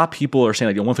 Yeah, the top people are saying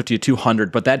 150 to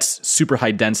 200, but that's super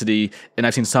high density, and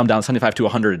I've seen some down 75 to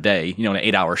 100 a day. In an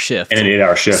 8-hour shift.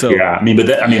 So, yeah.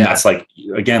 That's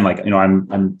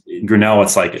I'm in Grinnell.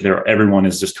 It's everyone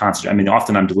is just constant.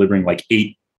 Often I'm delivering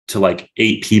 8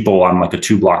 people on a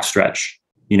 2-block stretch,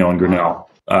 in Grinnell.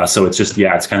 So it's just,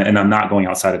 it's kind of, and I'm not going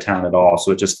outside of town at all.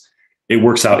 So it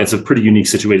works out. It's a pretty unique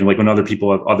situation. When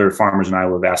other farmers in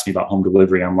Iowa have asked me about home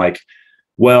delivery, I'm like,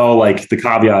 well, the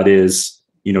caveat is,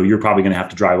 you're probably going to have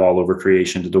to drive all over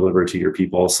creation to deliver to your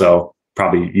people. So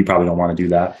you probably don't want to do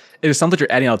that. It sounds like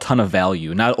you're adding a ton of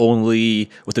value, not only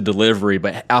with the delivery,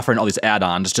 but offering all these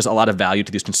add-ons, just a lot of value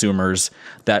to these consumers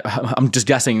that I'm just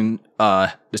guessing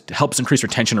just helps increase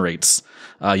retention rates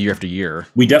year after year.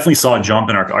 We definitely saw a jump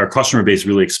in our customer base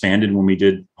really expanded when we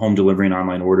did home delivery and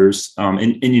online orders. And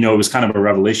it was kind of a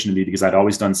revelation to me, because I'd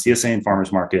always done CSA and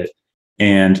farmers market.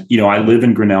 And, I live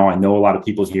in Grinnell. I know a lot of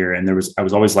people here. And I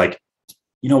was always like,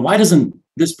 why doesn't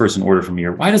this person order from me?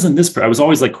 Or why doesn't this I was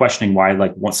always questioning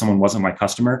why someone wasn't my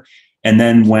customer. And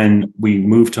then when we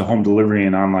moved to home delivery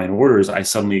and online orders, I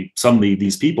suddenly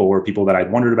these people were people that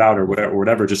I'd wondered about or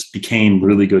whatever just became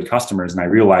really good customers. And I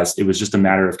realized it was just a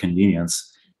matter of convenience.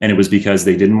 And it was because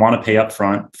they didn't want to pay up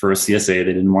front for a CSA. They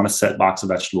didn't want a set box of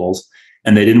vegetables,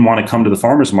 and they didn't want to come to the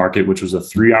farmer's market, which was a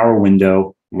 3-hour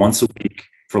window once a week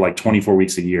for 24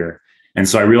 weeks a year. And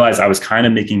so I realized I was kind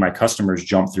of making my customers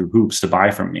jump through hoops to buy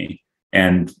from me.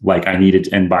 And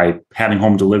and by having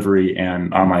home delivery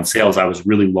and online sales, I was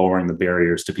really lowering the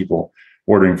barriers to people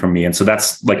ordering from me. And so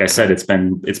that's, like I said, it's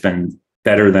been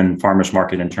better than farmers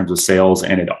market in terms of sales.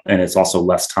 And it's also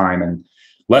less time and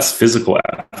less physical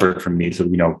effort for me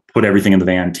to, put everything in the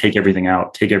van, take everything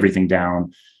out, take everything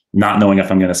down, not knowing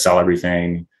if I'm going to sell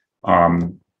everything.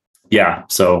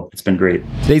 So it's been great.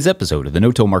 Today's episode of the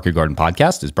No-Till Market Garden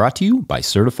podcast is brought to you by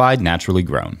Certified Naturally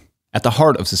Grown. At the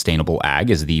heart of sustainable ag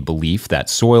is the belief that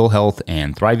soil health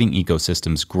and thriving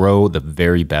ecosystems grow the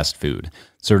very best food.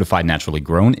 Certified Naturally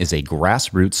Grown is a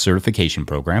grassroots certification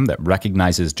program that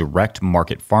recognizes direct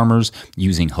market farmers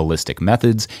using holistic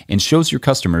methods and shows your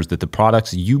customers that the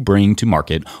products you bring to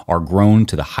market are grown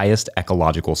to the highest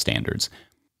ecological standards.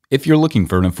 If you're looking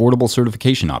for an affordable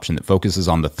certification option that focuses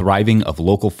on the thriving of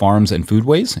local farms and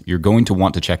foodways, you're going to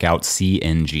want to check out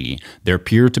CNG. Their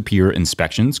peer-to-peer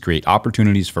inspections create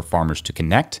opportunities for farmers to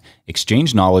connect,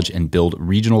 exchange knowledge, and build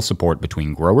regional support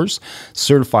between growers.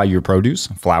 Certify your produce,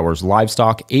 flowers,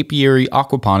 livestock, apiary,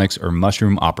 aquaponics, or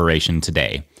mushroom operation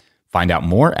today. Find out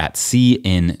more at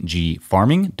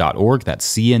cngfarming.org.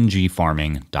 That's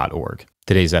cngfarming.org.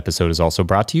 Today's episode is also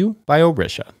brought to you by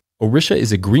Orisha. Orisha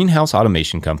is a greenhouse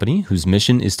automation company whose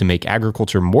mission is to make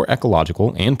agriculture more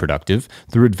ecological and productive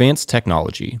through advanced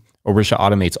technology. Orisha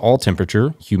automates all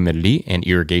temperature, humidity, and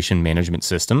irrigation management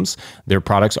systems. Their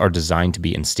products are designed to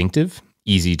be instinctive,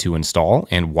 easy to install,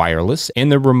 and wireless,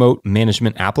 and their remote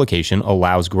management application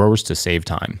allows growers to save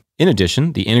time. In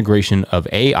addition, the integration of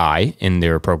AI in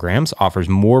their programs offers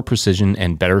more precision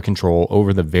and better control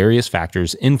over the various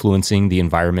factors influencing the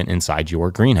environment inside your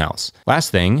greenhouse.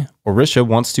 Last thing, Orisha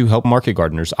wants to help market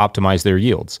gardeners optimize their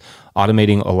yields.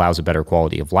 Automating allows a better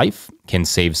quality of life, can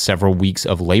save several weeks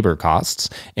of labor costs,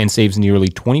 and saves nearly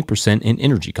 20% in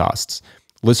energy costs.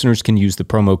 Listeners can use the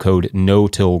promo code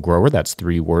NOTILGROWER, that's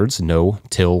 3 words,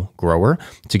 NOTILGROWER,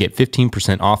 to get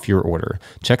 15% off your order.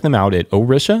 Check them out at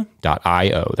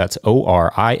orisha.io. That's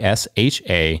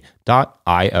ORISHA.io.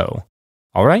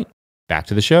 All right, back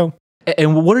to the show.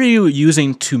 And what are you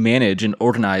using to manage and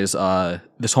organize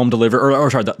this home delivery,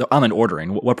 the online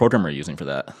ordering? What program are you using for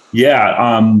that?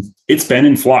 Yeah, it's been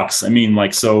in flux. I mean,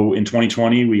 so in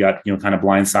 2020, we got, kind of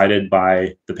blindsided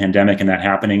by the pandemic and that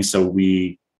happening. So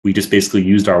we just basically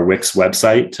used our Wix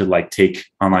website to take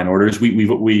online orders.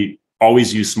 We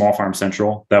always use Small Farm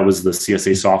Central. That was the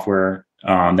CSA software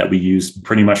that we used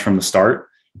pretty much from the start.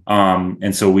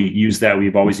 And so we use that.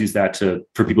 We've always used that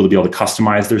for people to be able to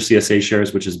customize their CSA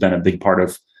shares, which has been a big part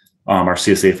of our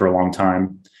CSA for a long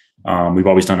time. We've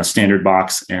always done a standard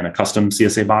box and a custom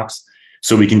CSA box.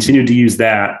 So we continued to use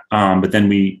that. But then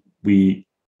we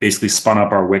basically spun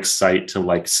up our Wix site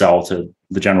to sell to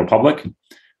the general public.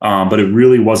 But it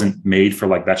really wasn't made for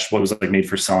that's what was made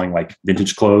for selling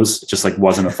vintage clothes. It just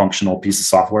wasn't a functional piece of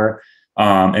software.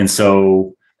 And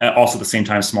so also at the same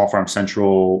time, Small Farm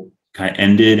Central kind of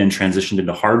ended and transitioned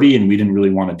into Harvey, and we didn't really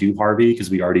want to do Harvey because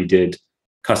we already did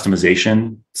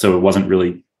customization. So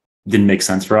it didn't make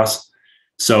sense for us.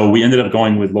 So we ended up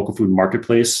going with Local Food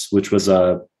Marketplace, which was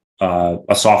a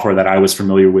software that I was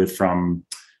familiar with from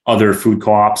other food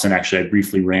co-ops. And actually I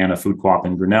briefly ran a food co-op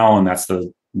in Grinnell, and that's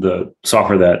the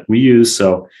software that we use.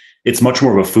 So it's much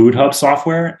more of a food hub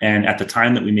software. And at the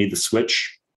time that we made the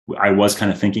switch, I was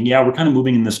kind of thinking, we're kind of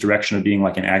moving in this direction of being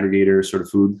an aggregator sort of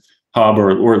food hub,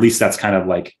 or at least that's kind of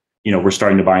we're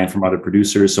starting to buy in from other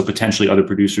producers. So potentially other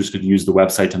producers could use the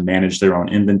website to manage their own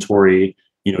inventory,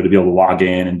 to be able to log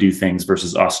in and do things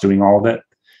versus us doing all of it.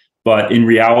 But in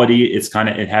reality,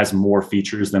 it has more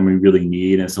features than we really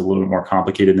need. And it's a little bit more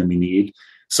complicated than we need.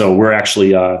 So we're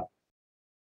actually,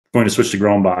 going to switch to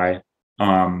GrownBy,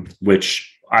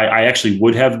 which I actually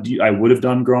would have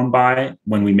done GrownBy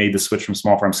when we made the switch from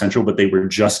Small Farm Central, but they were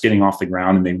just getting off the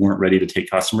ground and they weren't ready to take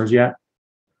customers yet.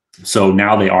 So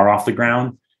now they are off the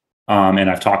ground, and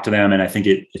I've talked to them, and I think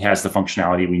it has the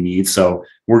functionality we need. So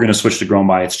we're going to switch to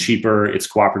GrownBy. It's cheaper. It's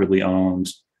cooperatively owned.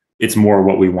 It's more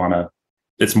what we want to.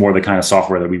 It's more the kind of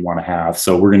software that we want to have.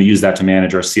 So we're going to use that to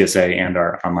manage our CSA and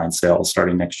our online sales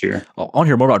starting next year. I want to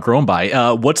hear more about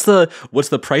GrownBy. What's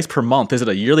the price per month? Is it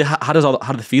a yearly? How do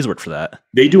the fees work for that?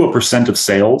 They do a % of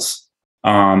sales,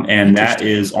 and that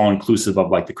is all inclusive of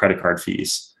the credit card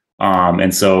fees.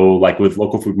 And so with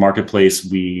Local Food Marketplace,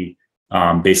 we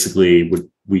basically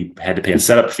we had to pay a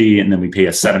setup fee, and then we pay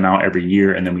a set amount every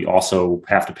year, and then we also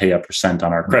have to pay a %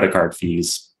 on our credit card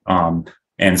fees.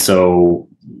 And so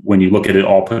when you look at it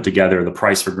all put together, the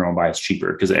price for GrownBy is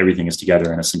cheaper because everything is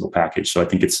together in a single package. So I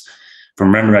think it's,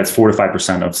 from memory, it's 4 to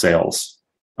 5% of sales,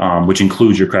 which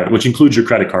includes your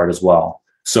credit card as well.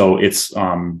 So it's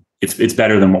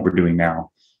better than what we're doing now.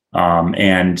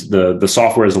 And the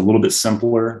software is a little bit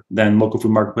simpler than Local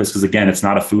Food Marketplace because, again, it's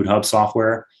not a food hub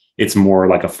software. It's more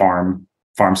like a farm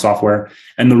software.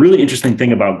 And the really interesting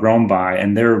thing about GrownBy,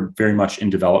 and they're very much in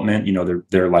development,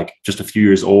 they're just a few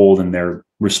years old, and they're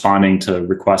responding to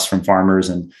requests from farmers.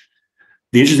 And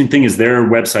the interesting thing is their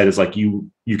website is you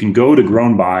can go to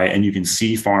GrownBy and you can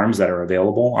see farms that are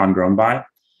available on GrownBy.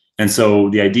 And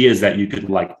so the idea is that you could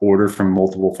order from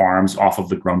multiple farms off of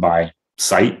the GrownBy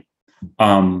site.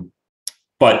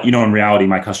 But in reality,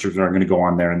 my customers are going to go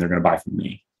on there and they're going to buy from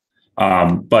me.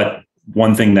 But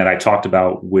one thing that I talked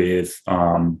about with,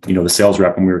 the sales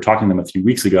rep when we were talking to them a few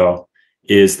weeks ago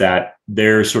is that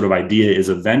their sort of idea is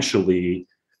eventually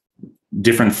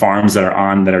different farms that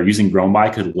are using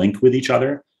GrownBy could link with each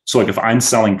other. So if I'm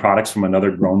selling products from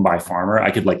another GrownBy farmer,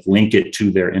 I could link it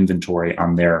to their inventory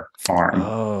on their farm.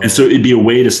 Oh. And so it'd be a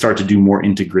way to start to do more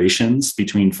integrations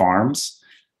between farms.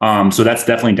 So that's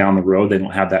definitely down the road. They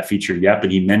don't have that feature yet,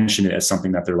 but he mentioned it as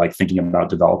something that they're like thinking about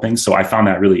developing. So I found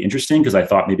that really interesting because I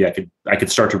thought maybe I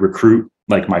could start to recruit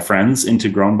like my friends into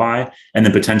GrownBy, and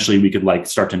then potentially we could like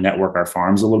start to network our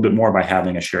farms a little bit more by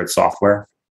having a shared software.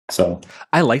 So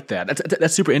I like that.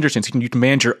 That's super interesting. So you can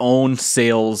manage your own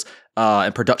sales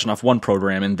and production off one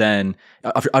program, and then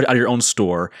out of your own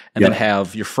store, and then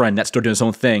have your friend that store doing his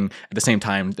own thing at the same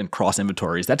time, and cross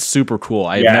inventories. That's super cool.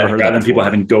 I've never heard of that. Rather than people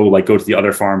having go to the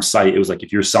other farm site, it was like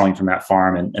if you're selling from that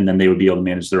farm, and then they would be able to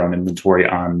manage their own inventory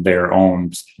on their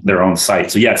own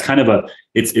site. So yeah, it's kind of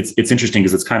it's interesting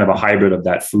because it's kind of a hybrid of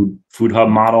that food hub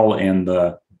model and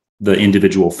the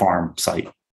individual farm site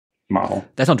model.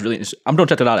 That sounds really interesting. I'm going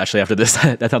to check that out actually after this.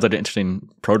 That sounds like an interesting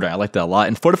program. I like that a lot.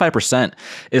 And 4 to 5%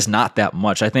 is not that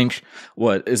much. I think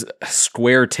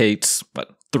Square takes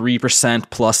 3%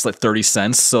 plus like 30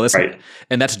 cents. So that's right.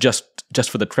 And that's just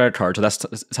for the credit card. So it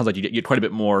sounds like you get quite a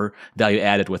bit more value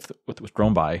added with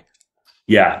GrownBy.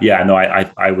 Yeah. No,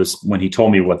 I was, when he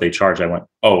told me what they charge, I went,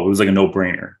 oh, it was like a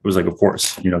no-brainer. It was like, of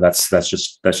course, that's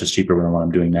just cheaper than what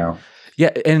I'm doing now.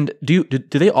 Yeah, and do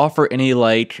they offer any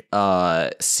like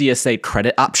CSA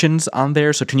credit options on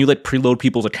there? So can you like preload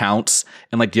people's accounts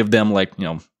and like give them like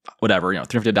whatever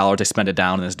 $350 they spend it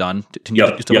down and it's done? Can you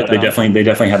they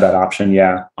definitely have that option.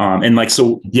 Yeah, and like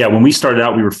so yeah, when we started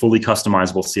out, we were fully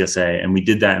customizable CSA, and we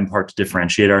did that in part to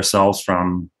differentiate ourselves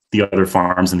from the other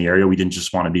farms in the area. We didn't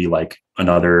just want to be like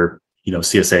another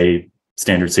CSA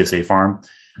standard CSA farm,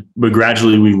 but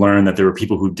gradually we learned that there were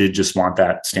people who did just want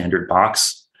that standard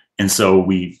box. And so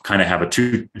we kind of had a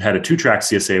two-track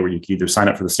CSA where you could either sign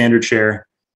up for the standard share,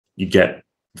 you get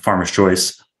farmer's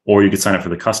choice, or you could sign up for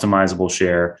the customizable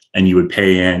share and you would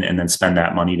pay in and then spend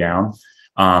that money down.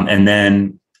 And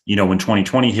then, when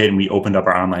 2020 hit and we opened up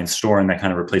our online store and that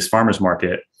kind of replaced farmer's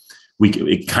market,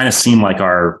 it kind of seemed like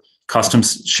our custom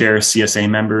share CSA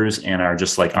members and our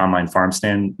just like online farm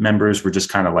stand members were just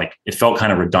kind of like, it felt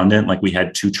kind of redundant. Like we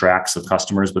had 2 tracks of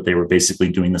customers, but they were basically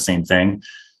doing the same thing.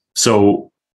 So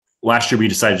last year, we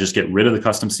decided to just get rid of the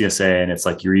custom CSA, and it's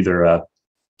like you're either a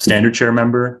standard share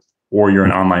member or you're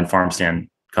an online farm stand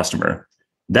customer.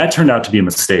 That turned out to be a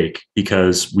mistake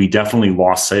because we definitely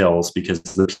lost sales because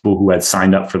the people who had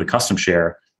signed up for the custom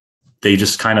share, they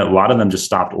just a lot of them just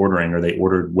stopped ordering, or they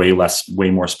ordered way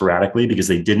more sporadically because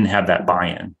they didn't have that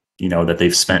buy-in, that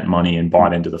they've spent money and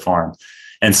bought into the farm.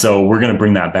 And so we're going to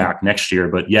bring that back next year.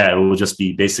 But yeah, it will just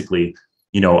be basically,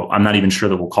 I'm not even sure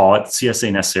that we'll call it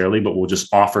CSA necessarily, but we'll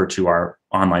just offer to our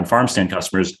online farm stand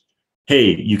customers,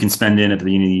 hey, you can spend in at the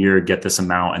beginning of the year, get this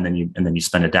amount, and then you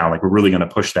spend it down. Like we're really going to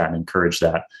push that and encourage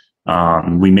that.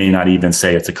 We may not even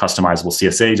say it's a customizable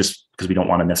CSA just because we don't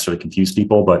want to necessarily confuse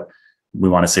people, but we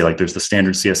want to say like there's the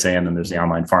standard CSA and then there's the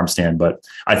online farm stand. But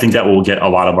I think that will get a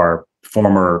lot of our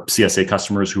former CSA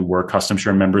customers who were custom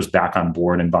share members back on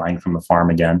board and buying from the farm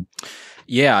again.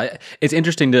 Yeah, it's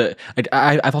interesting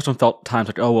I've also felt times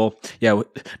like, oh, well, yeah,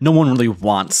 no one really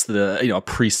wants the,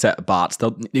 preset bots.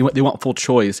 They want full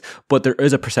choice, but there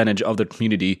is a percentage of the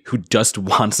community who just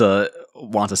wants a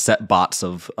set bots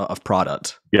of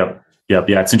product. Yep. Yeah.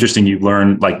 It's interesting. You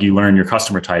learn your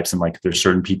customer types, and like, there's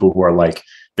certain people who are like,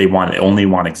 they only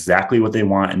want exactly what they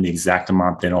want in the exact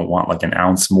amount. They don't want like an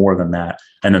ounce more than that.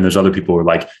 And then there's other people who are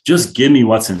like, just give me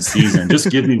what's in season. Just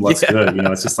give me what's good.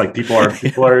 It's just like people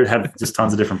have just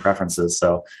tons of different preferences.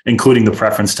 So including the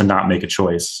preference to not make a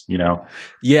choice,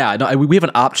 Yeah, no, we have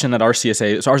an option at our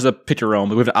CSA. So ours is a pick your own,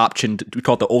 but we have an option. We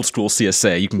call it the old school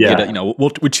CSA. You can get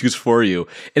it, we choose for you.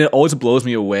 And it always blows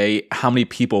me away how many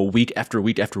people week after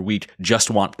week after week just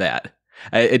want that.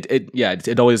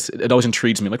 It always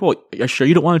intrigues me. Like, well, are you sure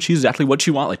you don't want to choose exactly what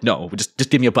you want? Like, no,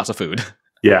 just give me a box of food.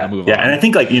 Yeah. And I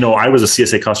think I was a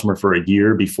CSA customer for a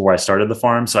year before I started the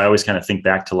farm. So I always kind of think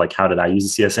back to like, how did I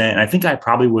use the CSA? And I think I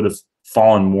probably would have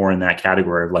fallen more in that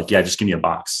category of like, yeah, just give me a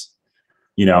box,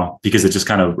 because it just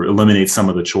kind of eliminates some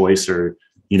of the choice, or,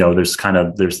 there's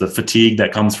the fatigue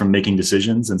that comes from making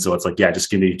decisions. And so it's like, yeah,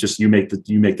 you make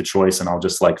the choice and I'll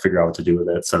just like figure out what to do with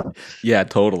it. So yeah,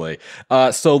 totally.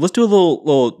 So let's do a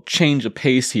little change of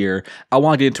pace here. I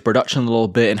want to get into production a little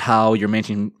bit and how you're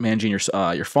managing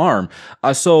your farm.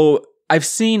 So I've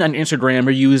seen on Instagram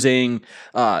you're using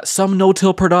some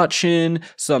no-till production,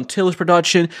 some tillage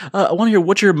production. I want to hear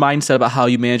what's your mindset about how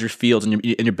you manage your fields and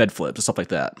your bed flips and stuff like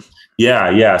that.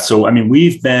 Yeah. So, I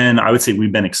would say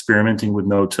we've been experimenting with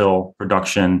no-till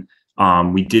production.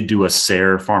 We did do a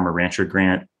SARE Farmer Rancher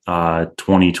grant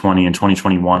 2020 and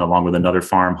 2021, along with another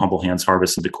farm, Humble Hands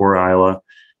Harvest in Decorah, Iowa.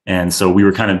 And so we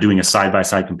were kind of doing a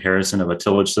side-by-side comparison of a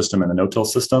tillage system and a no-till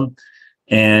system.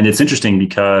 And it's interesting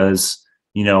because,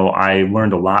 I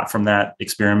learned a lot from that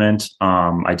experiment.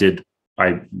 I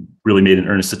I really made an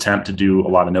earnest attempt to do a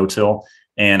lot of no-till,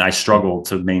 and I struggled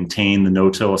to maintain the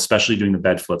no-till, especially doing the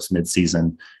bed flips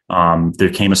mid-season. There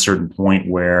came a certain point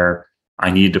where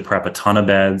I needed to prep a ton of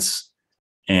beds,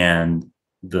 and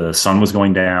the sun was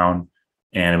going down,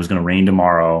 and it was going to rain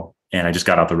tomorrow. And I just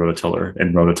got out the rototiller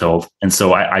and rototilled. And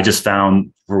so I just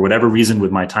found, for whatever reason,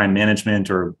 with my time management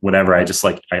or whatever, I just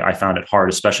I found it hard,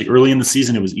 especially early in the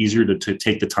season. It was easier to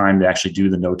take the time to actually do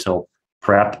the no-till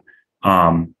prep.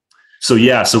 So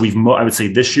I would say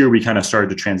this year we kind of started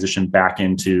to transition back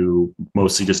into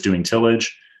mostly just doing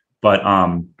tillage. But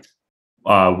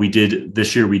we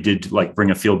did like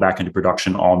bring a field back into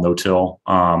production all no-till.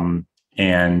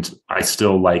 And I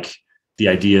still like the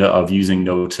idea of using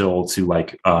no-till to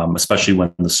especially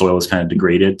when the soil is kind of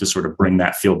degraded, to sort of bring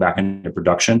that field back into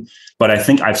production. But I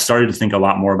think I've started to think a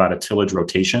lot more about a tillage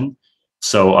rotation.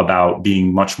 So about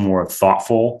being much more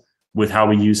thoughtful with how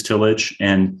we use tillage.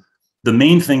 And the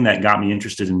main thing that got me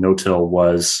interested in no-till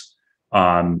was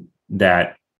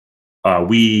that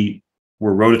we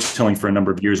were rototilling for a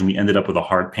number of years, and we ended up with a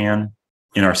hard pan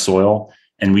in our soil.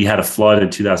 And we had a flood in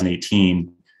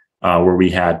 2018 where we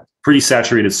had pretty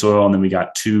saturated soil, and then we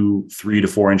got 2, 3 to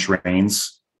 4 inch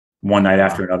rains one night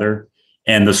after another.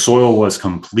 And the soil was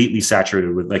completely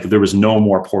saturated with, there was no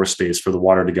more pore space for the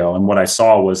water to go. And what I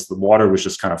saw was the water was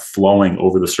just kind of flowing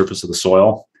over the surface of the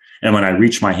soil. And when I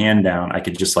reached my hand down, I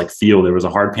could just feel there was a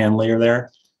hard pan layer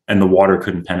there, and the water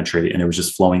couldn't penetrate, and it was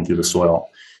just flowing through the soil.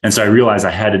 And so I realized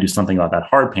I had to do something about that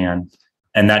hard pan.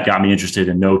 And that got me interested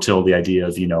in no-till, the idea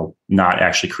of, not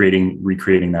actually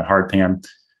recreating that hard pan.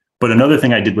 But another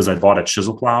thing I did was I bought a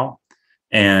chisel plow,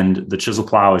 and the chisel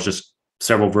plow is just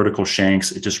several vertical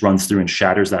shanks. It just runs through and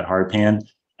shatters that hard pan.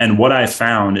 And what I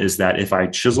found is that if I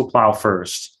chisel plow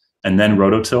first and then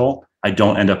rototill, I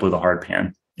don't end up with a hard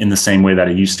pan in the same way that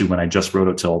I used to when I just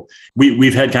rototilled.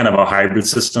 We've had kind of a hybrid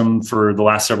system for the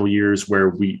last several years where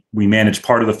we manage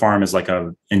part of the farm as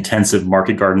a intensive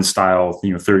market garden style,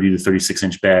 30 to 36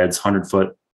 inch beds,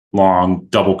 100-foot long,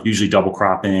 usually double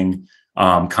cropping.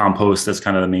 Compost, that's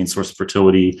kind of the main source of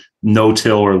fertility,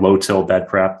 no-till or low-till bed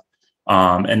prep.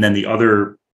 And then the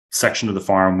other section of the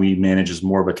farm we manage is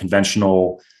more of a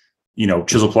conventional,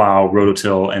 chisel plow,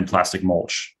 rototill, and plastic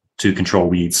mulch to control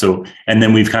weeds. So, and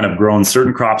then we've kind of grown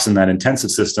certain crops in that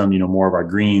intensive system, more of our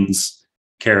greens,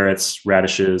 carrots,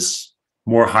 radishes,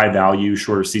 more high value,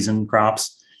 shorter season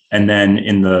crops. And then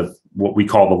in what we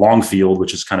call the long field,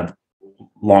 which is kind of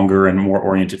longer and more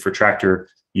oriented for tractor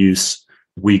use,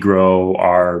 we grow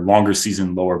our longer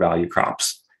season, lower value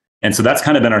crops. And so that's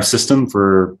kind of been our system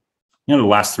for, the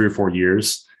last 3 or 4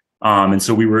 years. And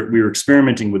so we were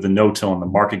experimenting with the no-till in the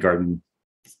market garden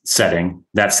setting,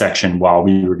 that section, while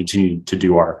we were continuing to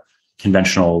do our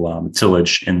conventional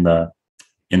tillage in the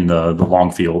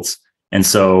long fields. And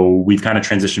so we've kind of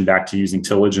transitioned back to using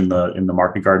tillage in the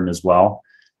market garden as well.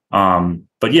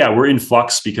 But yeah, we're in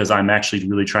flux because I'm actually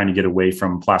really trying to get away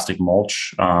from plastic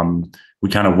mulch. We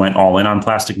kind of went all in on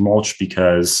plastic mulch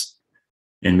because,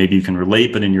 and maybe you can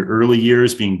relate, but in your early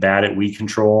years, being bad at weed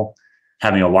control,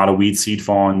 having a lot of weed seed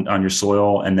fall on your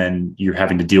soil, and then you're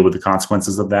having to deal with the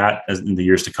consequences of that in the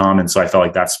years to come. And so I felt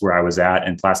like that's where I was at.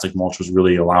 And plastic mulch was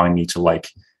really allowing me to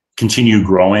continue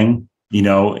growing,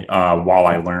 while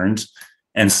I learned.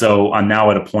 And so I'm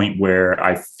now at a point where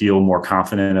I feel more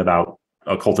confident about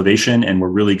cultivation, and we're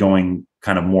really going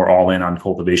kind of more all in on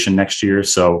cultivation next year.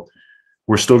 So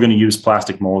we're still going to use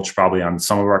plastic mulch probably on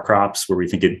some of our crops where we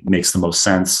think it makes the most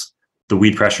sense. The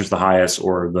weed pressure is the highest,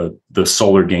 or the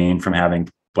solar gain from having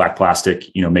black plastic,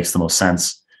 makes the most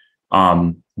sense.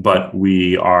 But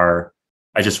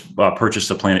I just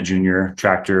purchased a Planet Junior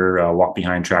tractor, walk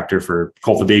behind tractor for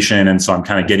cultivation. And so I'm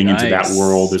kind of getting into that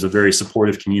world. There's a very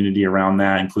supportive community around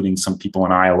that, including some people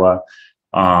in Iowa.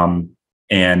 And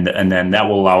then that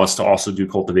will allow us to also do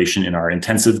cultivation in our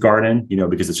intensive garden,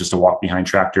 because it's just a walk behind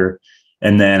tractor.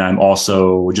 And then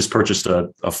we just purchased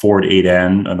a Ford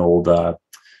 8N, an old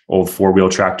 4-wheel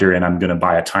tractor, and I'm going to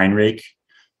buy a tine rake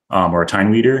or a tine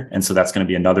weeder. And so that's going to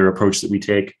be another approach that we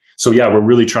take. So yeah, we're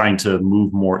really trying to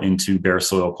move more into bare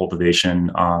soil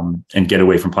cultivation and get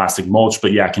away from plastic mulch.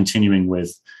 But yeah, continuing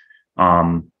with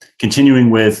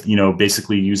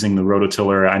basically using the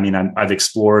rototiller. I mean, I've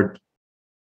explored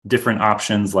different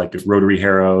options like rotary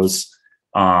harrows,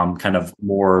 kind of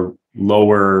more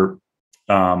lower,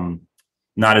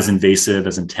 not as invasive,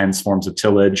 as intense forms of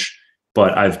tillage,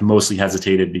 but I've mostly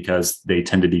hesitated because they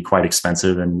tend to be quite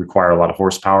expensive and require a lot of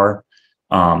horsepower.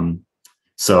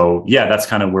 So yeah, that's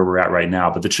kind of where we're at right now.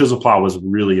 But the chisel plow was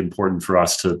really important for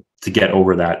us to get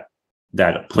over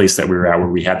that place that we were at where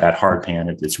we had that hard pan.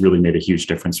 It's really made a huge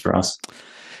difference for us.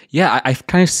 Yeah, I've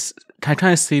kind of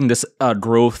kind of seeing this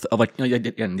growth of like,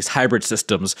 again, these hybrid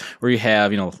systems where you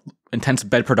have, intense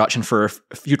bed production for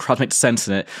a few crops makes sense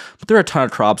in it, but there are a ton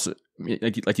of crops,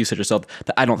 like you said yourself,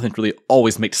 that I don't think really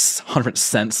always makes 100%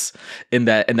 sense in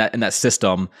that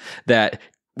system, that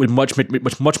would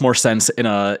much more sense in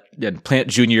a plant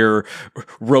junior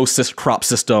row crop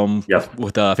system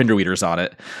with finger weeders on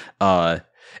it,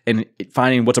 and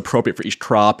finding what's appropriate for each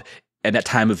crop at that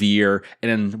time of year, and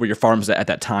then where your farm's at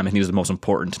that time, I think is the most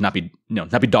important. To not be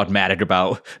dogmatic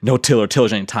about no-till or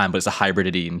tillage any time, but it's a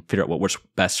hybridity and figure out what works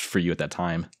best for you at that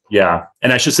time. Yeah,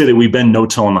 and I should say that we've been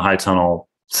no-till in the high tunnel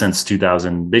since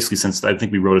 2000, basically since I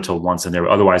think we rototill once in there.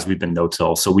 Otherwise, we've been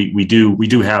no-till. So we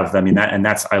do have. I mean, I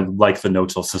like the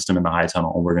no-till system in the high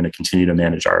tunnel, and we're going to continue to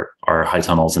manage our high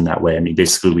tunnels in that way. I mean,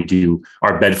 basically, we do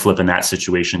our bed flip in that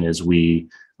situation is we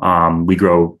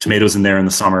grow tomatoes in there in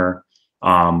the summer.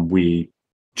 We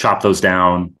chop those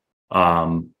down,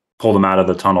 pull them out of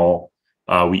the tunnel.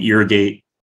 We irrigate,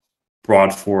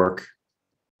 broad fork,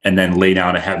 and then lay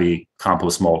down a heavy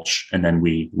compost mulch. And then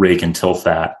we rake and tilth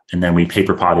that. And then we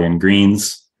paper pot in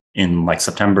greens in like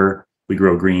September. We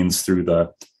grow greens through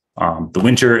the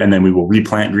winter, and then we will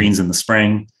replant greens in the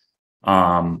spring,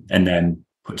 and then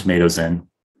put tomatoes in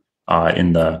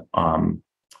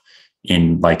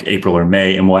like April or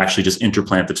May, and we'll actually just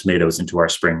interplant the tomatoes into our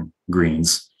spring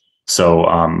greens. So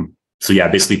yeah,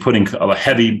 basically putting a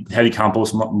heavy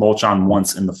compost mulch on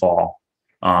once in the fall,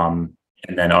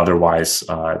 and then otherwise,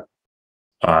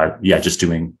 just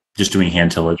doing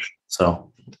hand tillage.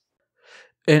 So,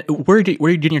 and where are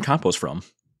you getting your compost from?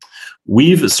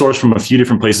 We've sourced from a few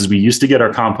different places. We used to get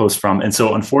our compost from, and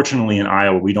so unfortunately in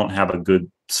Iowa, we don't have a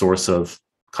good source of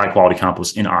high quality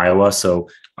compost in Iowa. So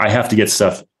I have to get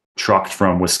stuff trucked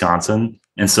from Wisconsin.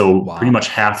 And so pretty much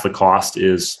half the cost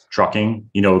is trucking.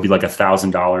 It'd be like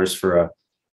 $1,000 for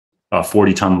a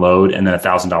 40-ton load, and then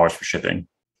 $1,000 for shipping,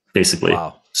 basically.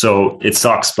 Wow. So it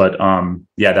sucks, but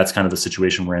that's kind of the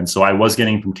situation we're in. So I was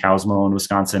getting from Cowsmo in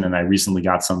Wisconsin, and I recently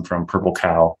got some from Purple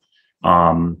Cow,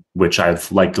 which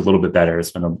I've liked a little bit better.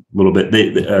 It's been a little bit,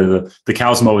 the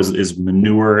Cowsmo is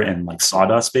manure and like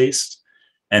sawdust based.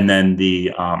 And then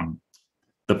the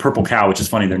Purple Cow, which is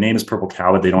funny, their name is Purple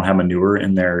Cow, but they don't have manure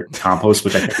in their compost,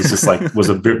 which I think is just was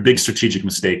a big strategic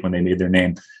mistake when they made their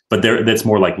name. But that's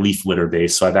more like leaf litter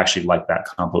based. So I've actually liked that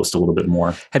compost a little bit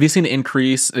more. Have you seen an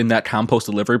increase in that compost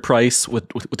delivery price with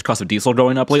the cost of diesel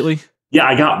going up lately? Yeah,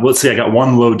 I got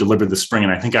one load delivered this spring,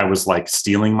 and I think I was like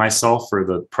stealing myself for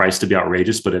the price to be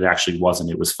outrageous, but it actually wasn't.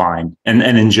 It was fine. And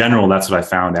in general, that's what I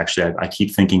found. Actually, I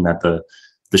keep thinking that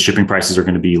the shipping prices are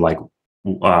going to be like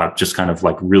just kind of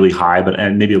like really high,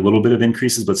 and maybe a little bit of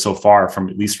increases. But so far,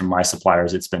 at least from my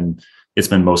suppliers, it's been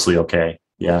mostly okay.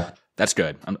 Yeah. That's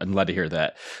good. I'm glad to hear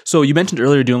that. So you mentioned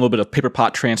earlier doing a little bit of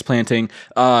paperpot transplanting.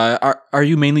 Are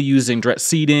you mainly using direct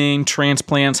seeding,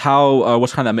 transplants?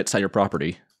 What's kind of that mix at your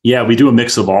property? Yeah, we do a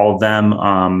mix of all of them.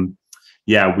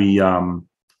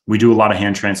 We do a lot of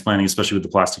hand transplanting, especially with the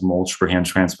plastic mulch for hand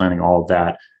transplanting, all of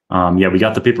that. We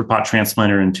got the Paperpot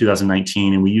Transplanter in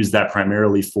 2019, and we use that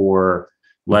primarily for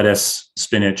lettuce,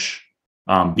 spinach,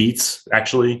 beets,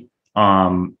 actually.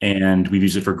 And we've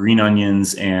used it for green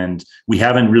onions, and we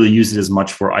haven't really used it as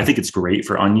much I think it's great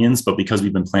for onions, but because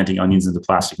we've been planting onions into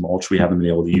plastic mulch, we haven't been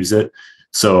able to use it.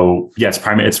 So yeah,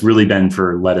 it's really been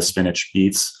for lettuce, spinach,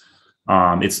 beets.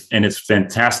 It's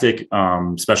fantastic,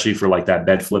 especially for like that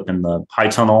bed flip in the high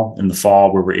tunnel in the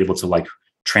fall, where we're able to like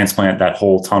transplant that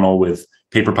whole tunnel with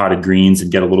paper potted greens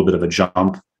and get a little bit of a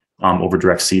jump over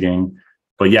direct seeding.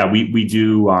 But yeah, we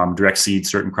do direct seed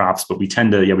certain crops, but we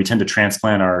tend to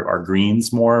transplant our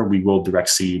greens more. We will direct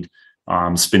seed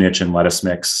spinach and lettuce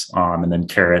mix, and then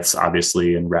carrots,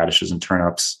 obviously, and radishes and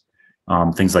turnips,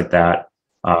 things like that.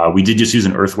 We did just use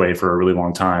an earthway for a really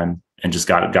long time and just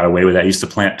got away with that. I used to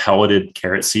plant pelleted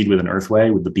carrot seed with an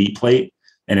earthway with the beet plate,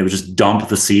 and it would just dump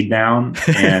the seed down,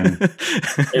 and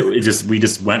we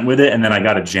just went with it. And then I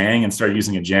got a jang and started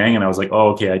using a jang, and I was like, oh,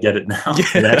 okay, I get it now. Yeah.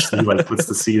 It actually like puts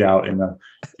the seed out in a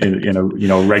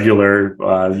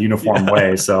regular uniform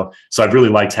way. So I've really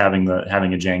liked having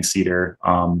a jang seeder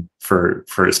for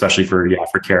especially for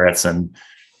carrots. And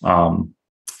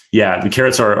the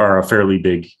carrots are a fairly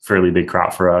big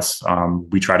crop for us.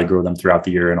 We try to grow them throughout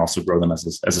the year and also grow them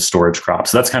as a storage crop.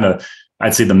 So that's kind of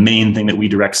I'd say the main thing that we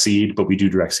direct seed, but we do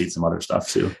direct seed some other stuff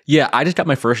too. Yeah, I just got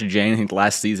my first Jane, I think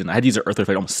last season. I had to use an earthworm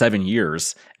for like almost 7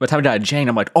 years. By the time I got a Jane,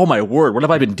 I'm like, oh my word, what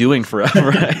have I been doing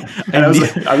forever? And I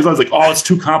was like, oh, it's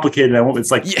too complicated.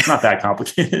 It's like, it's not that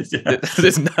complicated.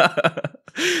 It's not.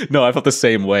 No, I felt the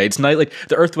same way. It's not like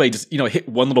the earthway just, hit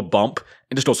one little bump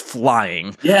and just goes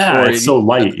flying. Yeah, it's so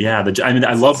light. Yeah.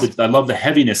 I love the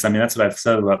heaviness. I mean, that's what I've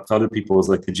said about other people is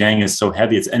like the Jang is so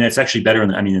heavy. It's actually better in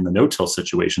the no-till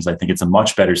situations. I think it's a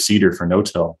much better seeder for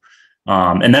no-till.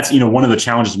 And that's, one of the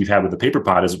challenges we've had with the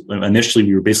Paperpot is initially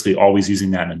we were basically always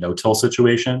using that in a no-till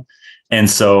situation. And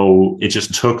so it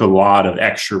just took a lot of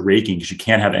extra raking because you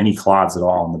can't have any clods at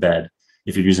all in the bed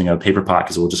if you're using a Paperpot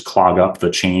because it will just clog up the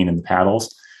chain and the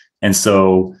paddles. And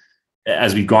so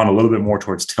as we've gone a little bit more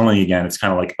towards tilling again, it's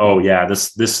kind of like, oh yeah,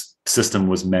 this system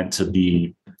was meant to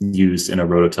be used in a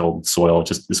rototilled soil. It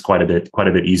just is quite a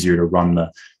bit easier to run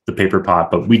the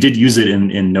Paperpot, but we did use it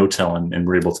in no-till and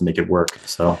we're able to make it work.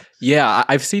 So yeah,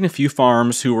 I've seen a few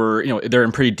farms who were, they're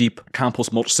in pretty deep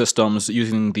compost mulch systems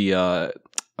using the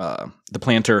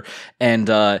planter. And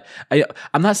I'm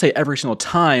not saying every single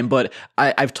time, but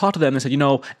I've talked to them and said,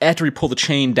 after we pull the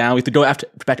chain down, we have to go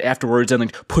back afterwards and then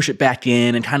push it back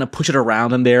in and kind of push it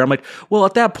around in there. I'm like, well,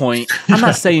 at that point, I'm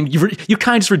not saying you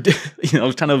kind of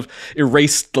just, kind of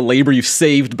erase the labor you've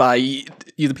saved by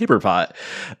the Paperpot.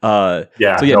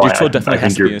 Yeah. So yeah, no, your soil definitely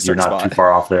has to be in a certain spot. You're not too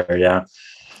far off there. Yeah.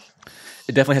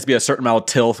 It definitely has to be a certain amount of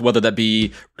tilth, whether that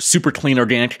be super clean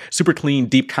organic, super clean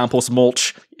deep compost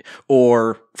mulch,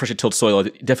 or freshly tilled soil.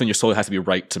 Definitely your soil has to be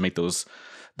right to make those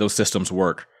systems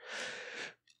work.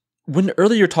 When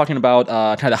earlier you're talking about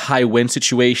kind of the high wind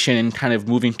situation and kind of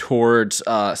moving towards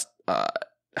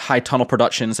high tunnel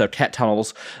production instead of cat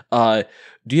tunnels,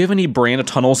 do you have any brand of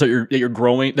tunnels that you're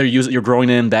growing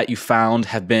in that you found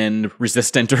have been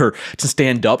resistant or to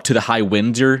stand up to the high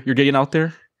winds you're getting out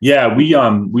there? Yeah,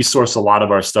 we source a lot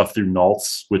of our stuff through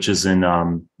Nolt, which is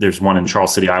there's one in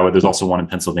Charles City, Iowa. There's also one in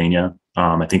Pennsylvania.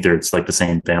 I think it's like the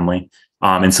same family.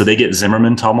 And so they get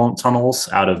Zimmerman tunnels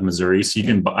out of Missouri. So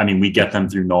we get them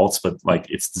through Nolt's, but like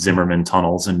it's Zimmerman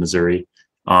tunnels in Missouri.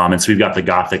 And so we've got the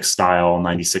Gothic style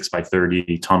 96 by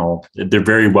 30 tunnel. They're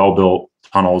very well built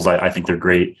tunnels. I think they're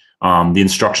great. The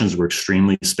instructions were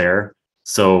extremely spare.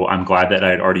 So I'm glad that I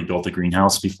had already built a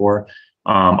greenhouse before.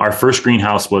 Our first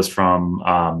greenhouse was from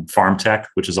Farm Tech,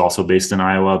 which is also based in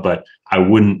Iowa, but I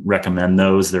wouldn't recommend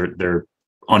those. They're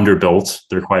underbuilt.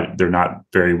 They're not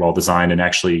very well designed. And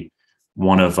actually,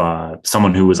 one of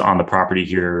someone who was on the property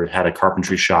here had a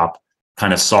carpentry shop,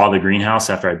 kind of saw the greenhouse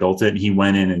after I built it, and he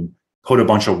went in and put a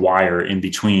bunch of wire in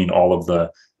between all of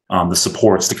the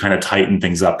supports to kind of tighten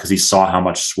things up because he saw how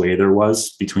much sway there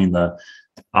was between the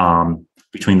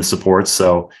supports.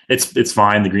 So it's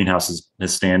fine. The greenhouse is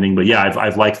standing, but yeah,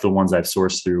 I've liked the ones I've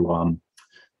sourced through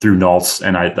Nolts,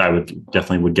 and I would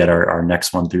definitely get our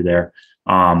next one through there.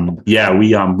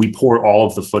 We pour all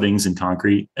of the footings in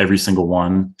concrete, every single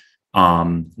one,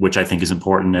 which I think is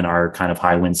important in our kind of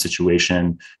high wind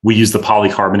situation. We use the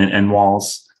polycarbonate end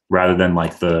walls rather than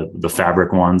like the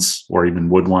fabric ones or even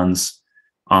wood ones.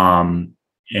 The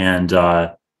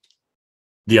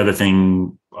other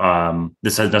thing,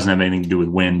 this doesn't have anything to do with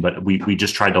wind, but we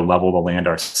just tried to level the land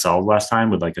ourselves last time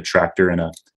with like a tractor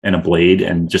and a blade,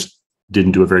 and just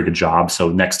didn't do a very good job. So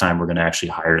next time we're going to actually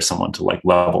hire someone to like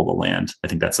level the land. I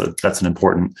think that's an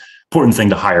important thing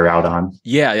to hire out on.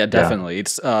 Yeah, definitely. Yeah.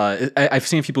 It's I've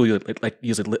seen people use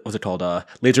what's it called,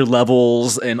 laser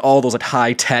levels and all those like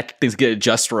high tech things to get it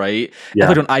just right. Yeah.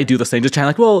 When I do the same, just kind of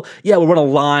like, well, yeah, we'll run a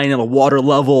line and a water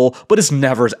level, but it's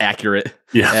never as accurate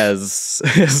as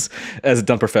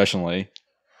done professionally.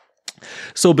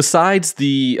 So besides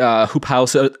the hoop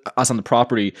house us on the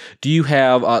property, do you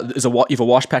have you have a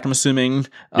wash pack, I'm assuming,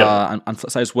 on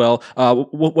site as well?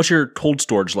 What's your cold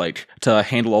storage like to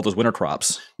handle all those winter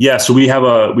crops? Yeah, so we have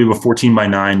a 14 by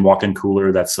 9 walk-in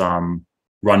cooler that's run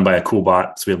by a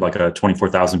CoolBot. So we have like a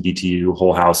 24,000 BTU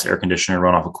whole house air conditioner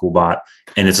run off a CoolBot,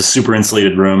 and it's a super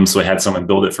insulated room. So I had someone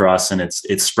build it for us, and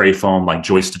it's spray foam like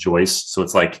joist to joist. So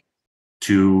it's like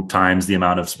 2 times the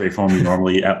amount of spray foam we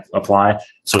normally apply.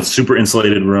 So it's super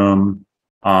insulated room.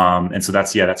 And so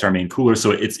that's our main cooler.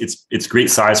 So it's great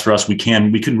size for us. We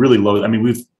could really load. I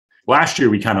mean, last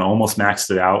year we kind of almost maxed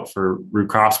it out for root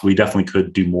crops, but we definitely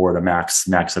could do more to max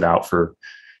it out for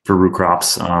root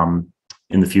crops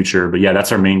in the future. But yeah,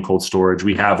 that's our main cold storage.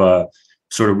 We have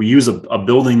we use a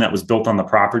building that was built on the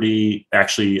property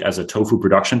actually as a tofu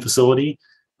production facility.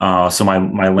 So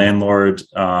my landlord's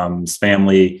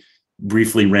family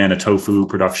briefly ran a tofu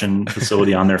production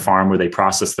facility on their farm where they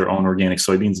process their own organic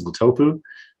soybeans into tofu.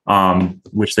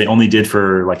 which they only did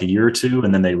for like a year or two.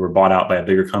 And then they were bought out by a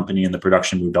bigger company and the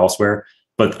production moved elsewhere.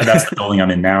 But that's the building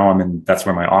I'm in now. That's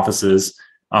where my office is.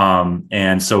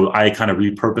 And so I kind of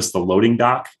repurposed the loading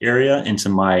dock area into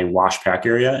my wash pack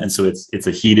area. And so it's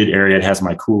a heated area. It has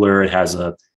my cooler. It has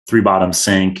a 3-bottom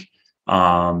sink,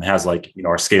 has like,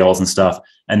 our scales and stuff.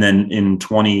 And then in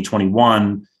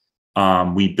 2021,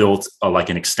 we built like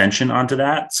an extension onto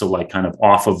that. So like kind of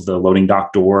off of the loading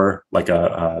dock door, like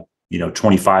a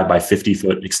 25 by 50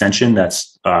 foot extension.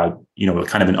 That's, kind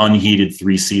of an unheated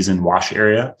 3-season wash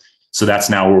area. So that's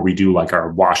now where we do like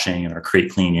our washing and our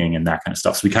crate cleaning and that kind of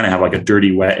stuff. So we kind of have like a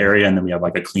dirty, wet area, and then we have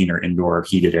like a cleaner indoor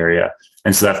heated area.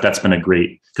 And so that's been a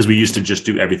great, because we used to just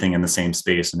do everything in the same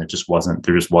space, and there just wasn't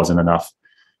enough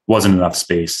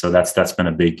space. So that's been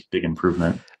a big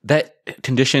improvement. That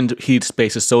conditioned heat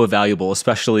space is so valuable,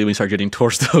 especially when you start getting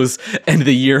towards those end of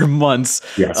the year months.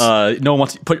 Yes. No one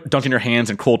wants to put dunking your hands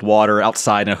in cold water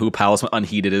outside in a hoop house when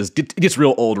unheated it gets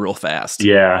real old real fast.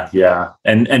 Yeah.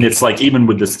 And it's like, even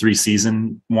with this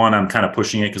 3-season one, I'm kind of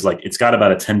pushing it because like it's got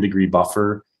about a 10-degree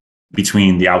buffer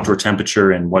between the outdoor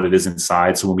temperature and what it is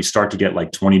inside. So when we start to get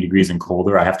like 20 degrees and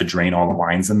colder, I have to drain all the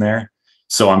lines in there.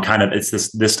 So I'm kind of, it's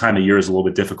this time of year is a little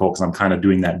bit difficult because I'm kind of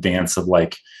doing that dance of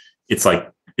like, it's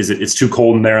like, it's too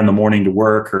cold in there in the morning to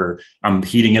work, or I'm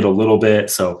heating it a little bit.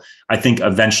 So I think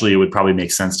eventually it would probably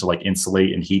make sense to like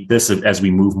insulate and heat this as we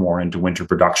move more into winter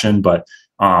production. But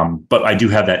I do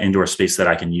have that indoor space that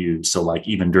I can use. So like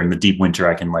even during the deep winter,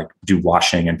 I can like do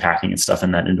washing and packing and stuff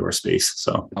in that indoor space.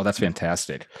 So. Oh, that's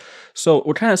fantastic. So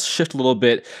we're kind of shift a little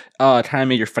bit, kind of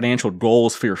make your financial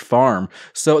goals for your farm.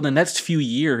 So in the next few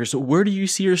years, where do you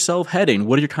see yourself heading?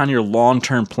 What are your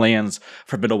long-term plans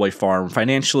for Middleway Farm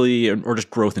financially or just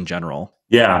growth in general?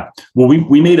 Yeah. Well,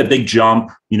 we made a big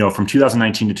jump, from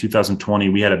 2019 to 2020,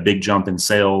 we had a big jump in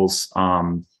sales.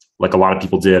 Like a lot of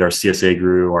people did. Our CSA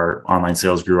grew, our online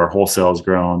sales grew, our wholesale has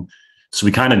grown. So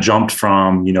we kind of jumped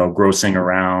from, grossing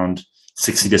around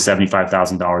 $60,000 to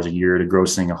 $75,000 a year to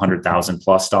grossing $100,000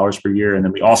 plus per year. And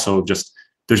then we also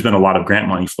there's been a lot of grant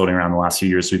money floating around the last few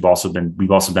years. So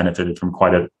we've also benefited from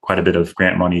quite a bit of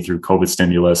grant money through COVID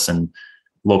stimulus and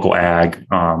local ag,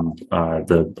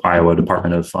 the Iowa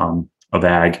Department of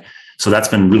Ag. So that's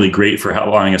been really great for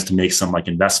allowing us to make some like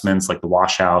investments, like the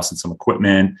wash house and some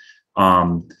equipment.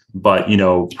 But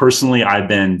personally, I've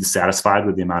been dissatisfied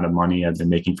with the amount of money I've been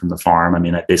making from the farm. I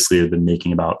mean, I basically have been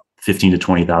making about $15,000 to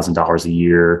 $20,000 a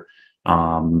year,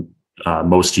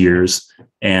 most years,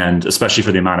 and especially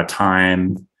for the amount of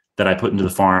time that I put into the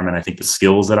farm, and I think the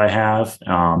skills that I have.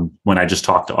 When I just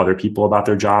talk to other people about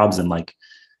their jobs and like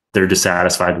they're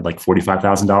dissatisfied with like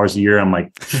 $45,000 a year, I'm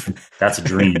like, that's a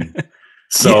dream.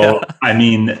 So, yeah. I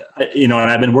mean, and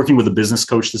I've been working with a business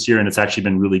coach this year, and it's actually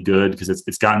been really good because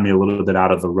it's gotten me a little bit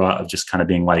out of the rut of just kind of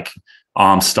being like, oh,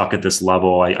 I'm stuck at this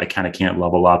level. I kind of can't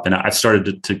level up. And I've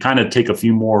started to kind of take a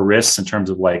few more risks in terms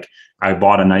of like, I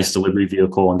bought a nice delivery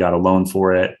vehicle and got a loan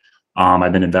for it.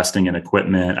 I've been investing in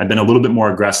equipment. I've been a little bit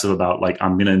more aggressive about like,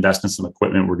 I'm going to invest in some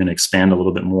equipment. We're going to expand a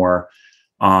little bit more.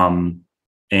 And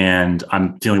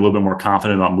I'm feeling a little bit more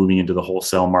confident about moving into the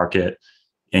wholesale market.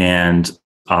 And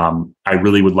I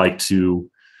really would like to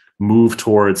move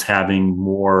towards having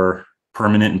more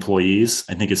permanent employees.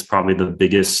 I think it's probably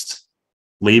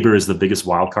labor is the biggest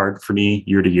wild card for me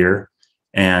year to year.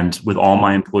 And with all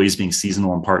my employees being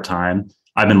seasonal and part-time,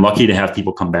 I've been lucky to have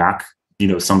people come back.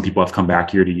 Some people have come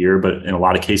back year to year, but in a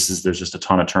lot of cases, there's just a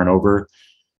ton of turnover.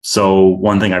 So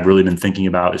one thing I've really been thinking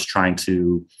about is trying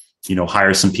to,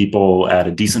 hire some people at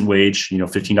a decent wage,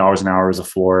 $15 an hour as a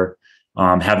floor.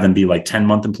 Have them be like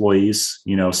 10-month employees,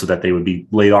 so that they would be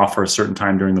laid off for a certain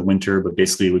time during the winter, but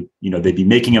basically they'd be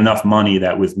making enough money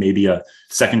that with maybe a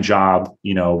second job,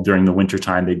 during the winter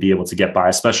time, they'd be able to get by,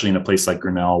 especially in a place like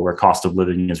Grinnell where cost of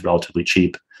living is relatively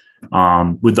cheap,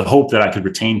 with the hope that I could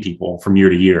retain people from year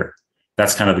to year.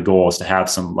 That's kind of the goal, is to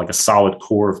have like a solid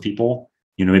core of people,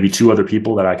 maybe 2 other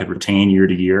people that I could retain year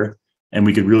to year. And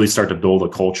we could really start to build a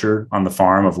culture on the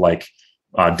farm of like,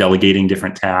 delegating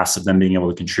different tasks, of them being able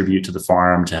to contribute to the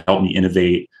farm, to help me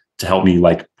innovate, to help me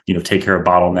like, take care of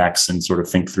bottlenecks and sort of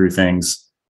think through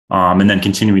things. And then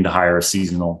continuing to hire a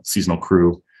seasonal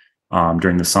crew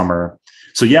during the summer.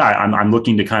 So yeah, we're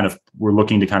looking to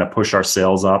kind of push our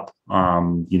sales up,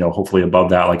 hopefully above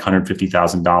that, like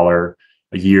 $150,000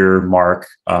 a year mark.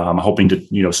 I'm hoping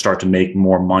to, start to make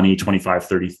more money,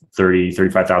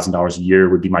 $35,000 a year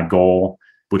would be my goal,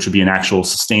 which would be an actual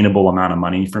sustainable amount of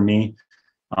money for me.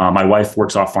 My wife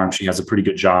works off farm. She has a pretty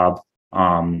good job.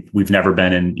 We've never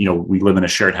been in, we live in a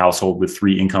shared household with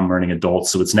 3 income earning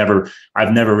adults. So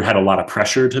I've never had a lot of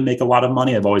pressure to make a lot of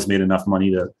money. I've always made enough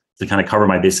money to kind of cover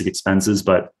my basic expenses,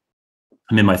 but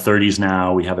I'm in my 30s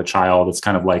now. We have a child. It's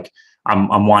kind of like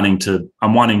I'm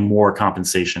wanting more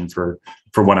compensation for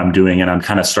what I'm doing, and I'm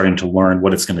kind of starting to learn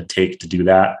what it's going to take to do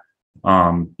that.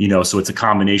 So it's a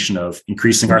combination of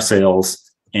increasing our sales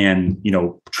and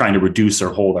trying to reduce or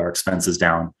hold our expenses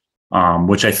down,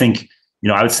 which I think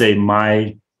I would say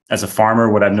as a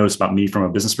farmer, what I've noticed about me from a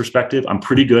business perspective, I'm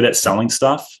pretty good at selling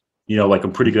stuff.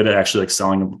 I'm pretty good at actually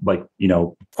selling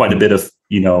quite a bit of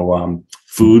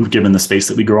food given the space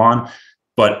that we grow on,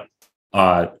 but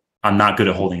I'm not good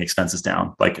at holding expenses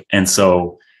down. And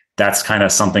so that's kind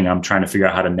of something I'm trying to figure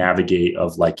out how to navigate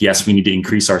of yes, we need to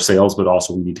increase our sales, but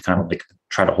also we need to kind of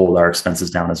try to hold our expenses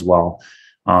down as well.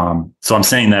 So I'm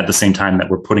saying that at the same time that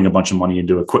we're putting a bunch of money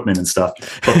into equipment and stuff,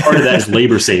 but part of that is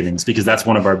labor savings, because that's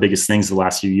one of our biggest things the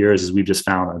last few years is we've just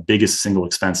found our biggest single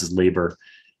expense is labor.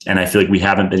 And I feel like we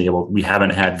haven't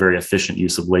had very efficient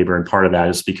use of labor. And part of that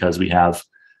is because we have,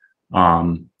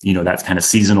 that kind of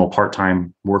seasonal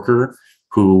part-time worker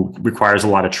who requires a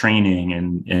lot of training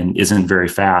and isn't very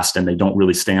fast, and they don't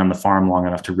really stay on the farm long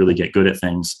enough to really get good at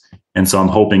things. And so I'm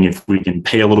hoping if we can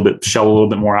shell a little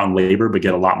bit more out in labor, but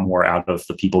get a lot more out of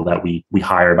the people that we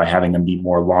hire by having them be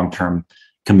more long-term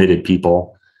committed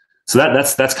people. So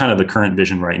that's kind of the current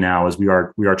vision right now, is we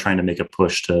are trying to make a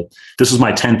push to. This was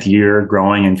my 10th year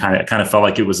growing, and kind of felt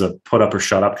like it was a put up or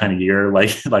shut up kind of year.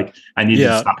 Like I needed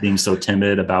to stop being so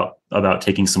timid about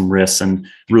taking some risks and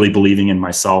really believing in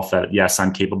myself that yes,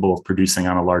 I'm capable of producing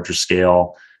on a larger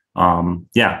scale.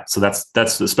 So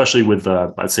that's especially with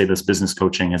I'd say this business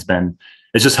coaching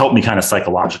it's just helped me kind of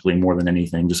psychologically more than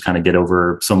anything, just kind of get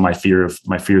over some of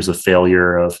my fears of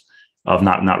failure, of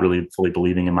not really fully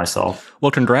believing in myself.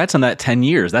 Well, congrats on that 10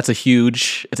 years. It's a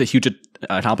huge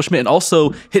accomplishment. And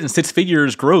also hitting 6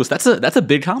 figures gross. That's a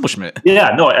big accomplishment.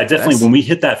 Yeah, no, I definitely, when we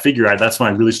hit that figure, that's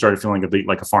when I really started feeling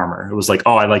like a farmer. It was like,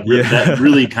 that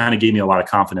really kind of gave me a lot of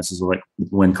confidence. Is like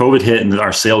when COVID hit and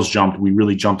our sales jumped, we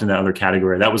really jumped in that other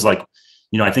category. That was like,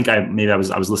 I think I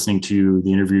was listening to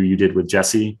the interview you did with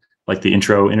Jesse, like the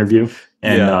intro interview,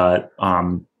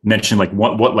 and mentioned at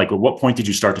what point did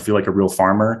you start to feel like a real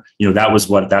farmer?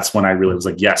 That's when I really was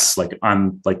like, yes, we're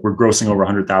grossing over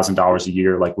 $100,000 a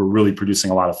year. Like we're really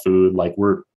producing a lot of food.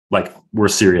 We're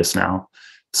serious now.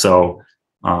 So,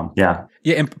 yeah.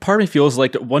 Yeah. And part of me feels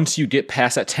like that once you get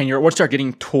past that 10 year, once you start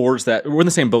getting towards that, we're in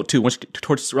the same boat too, once you get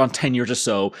towards around 10 years or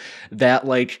so, that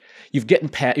you've gotten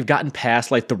past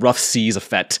the rough seas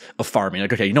effect of farming.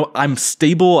 Like, okay, I'm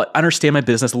stable. I understand my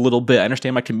business a little bit. I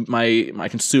understand my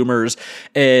consumers,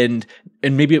 and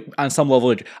maybe on some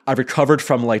level, I've recovered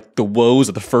from the woes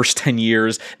of the first 10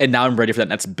 years, and now I'm ready for that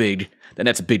next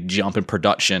big jump in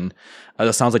production.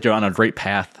 It sounds like you're on a great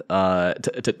path to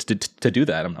do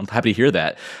that. I'm happy to hear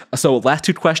that. So last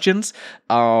 2 questions.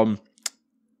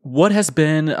 What has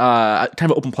been kind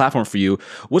of an open platform for you?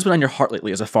 What's been on your heart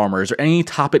lately as a farmer? Is there any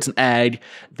topics in ag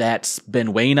that's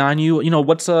been weighing on you?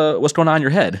 What's going on in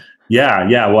your head?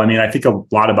 Yeah. Well, I mean, I think a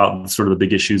lot about sort of the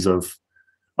big issues of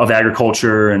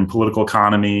agriculture and political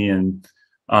economy, and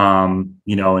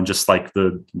and just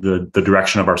the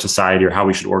direction of our society, or how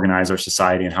we should organize our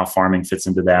society, and how farming fits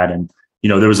into that. And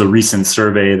there was a recent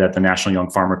survey that the National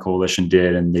Young Farmer Coalition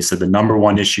did, and they said the number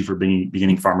one issue for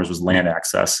beginning farmers was land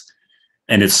access.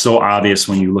 And it's so obvious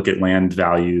when you look at land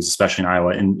values, especially in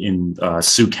Iowa. In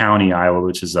Sioux County, Iowa,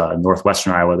 which is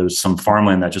northwestern Iowa, there's some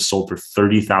farmland that just sold for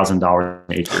 $30,000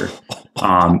 an acre.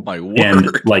 My word.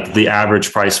 And the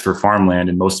average price for farmland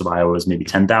in most of Iowa is maybe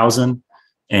 $10,000.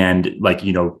 And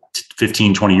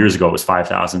 15, 20 years ago, it was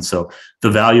 $5,000. So the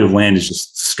value of land is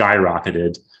just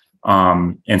skyrocketed.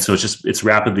 And so it's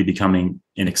rapidly becoming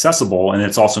inaccessible. And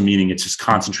it's also meaning it's just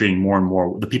concentrating more and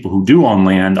more. The people who do own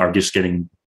land are just getting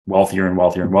wealthier and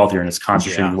wealthier and wealthier, and it's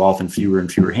concentrating wealth in fewer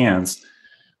and fewer hands.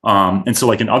 And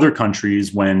so in other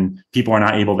countries, when people are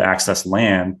not able to access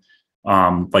land,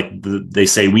 they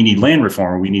say we need land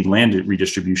reform, or we need land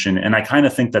redistribution. And I kind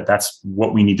of think that that's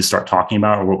what we need to start talking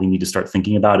about, or what we need to start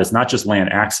thinking about, is not just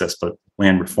land access, but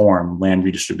land reform, land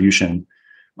redistribution.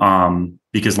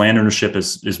 Because land ownership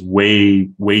is way,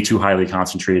 way too highly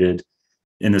concentrated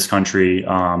in this country.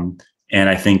 And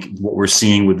I think what we're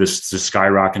seeing with this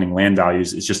skyrocketing land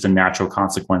values is just a natural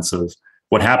consequence of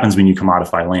what happens when you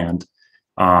commodify land.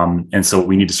 And so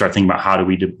we need to start thinking about how do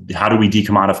we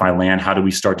decommodify land? How do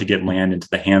we start to get land into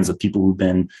the hands of people who've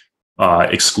been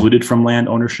excluded from land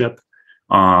ownership?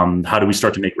 How do we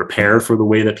start to make repair for the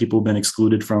way that people have been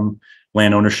excluded from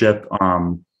land ownership?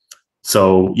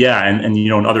 So yeah, and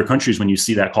in other countries, when you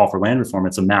see that call for land reform,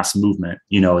 it's a mass movement.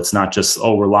 It's not just,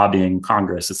 we're lobbying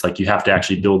Congress. It's you have to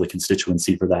actually build a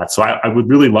constituency for that. So I would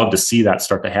really love to see that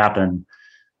start to happen,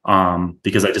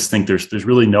 because I just think there's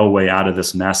really no way out of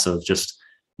this mess of just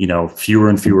fewer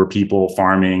and fewer people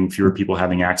farming, fewer people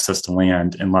having access to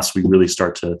land, unless we really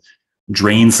start to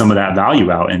drain some of that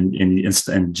value out and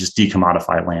just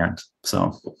decommodify land.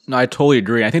 So no, I totally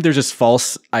agree. I think there's this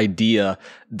false idea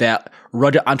that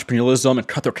rugged entrepreneurialism and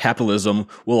cutthroat capitalism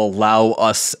will allow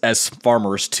us as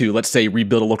farmers to, let's say,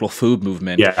 rebuild a local food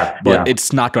movement. But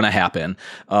it's not going to happen.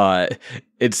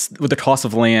 It's with the cost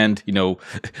of land,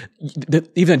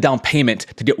 even a down payment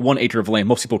to get 1 acre of land,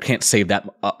 most people can't save that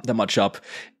much up,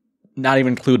 not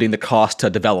even including the cost to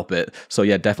develop it. So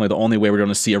yeah, definitely the only way we're going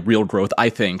to see a real growth, I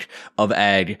think, of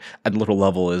ag at the local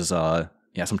level is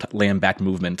some land back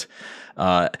movement.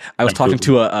 I was talking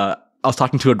to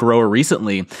a grower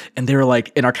recently, and they were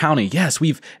like, in our county, yes,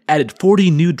 we've added 40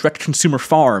 new direct consumer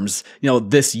farms,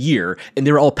 this year, and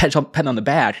they were all patting on the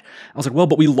back. I was like, well,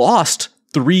 but we lost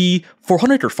 3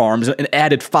 400-acre farms and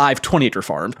added 5 20-acre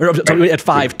farms, we had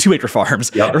 5 2-acre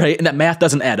farms, right? And that math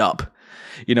doesn't add up.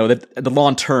 That the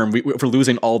long term, we're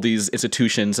losing all these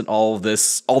institutions and all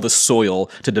this soil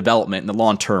to development. In the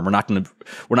long term, we're not going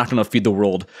to feed the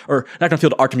world, or not going to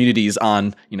feed our communities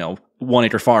on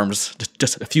 1-acre farms,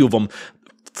 just a few of them,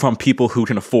 from people who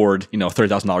can afford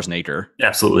 $30,000 an acre.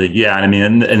 Absolutely, yeah. And I mean,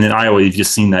 and in Iowa, you've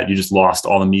just seen that you just lost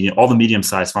all the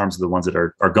medium-sized farms are the ones that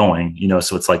are going.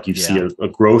 So it's like you see a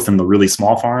growth in the really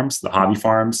small farms, the hobby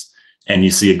farms. And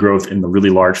you see a growth in the really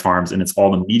large farms, and it's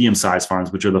all the medium-sized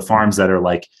farms, which are the farms that are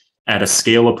like at a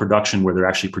scale of production where they're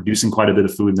actually producing quite a bit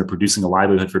of food and they're producing a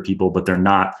livelihood for people, but they're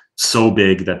not so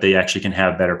big that they actually can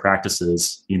have better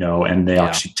practices, and they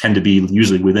actually tend to be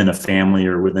usually within a family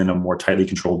or within a more tightly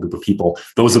controlled group of people.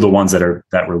 Those are the ones that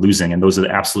we're losing. And those are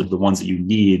absolutely the ones that you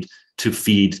need to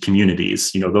feed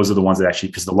communities. Those are the ones that actually,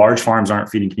 because the large farms aren't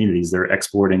feeding communities, they're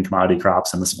exporting commodity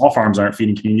crops, and the small farms aren't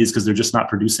feeding communities because they're just not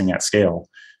producing at scale.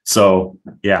 So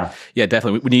yeah,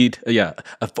 definitely. We need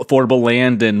affordable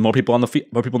land and more people in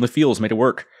the fields make it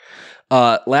work.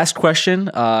 Last question: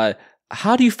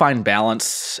 how do you find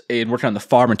balance in working on the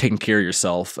farm and taking care of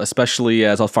yourself, especially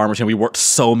as farmers? We work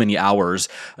so many hours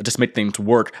just to make things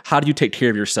work. How do you take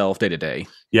care of yourself day to day?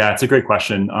 Yeah, it's a great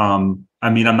question. I'm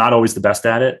not always the best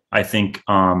at it. I think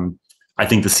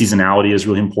the seasonality is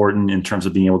really important in terms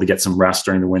of being able to get some rest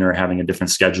during the winter, having a different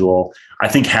schedule. I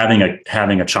think having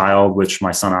a child, which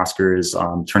my son Oscar is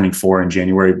turning 4 in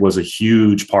January, was a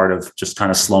huge part of just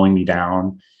kind of slowing me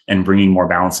down and bringing more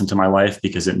balance into my life,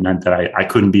 because it meant that I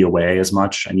couldn't be away as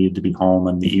much. I needed to be home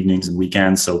in the evenings and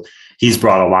weekends. So he's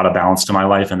brought a lot of balance to my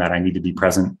life, and that I need to be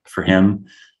present for him.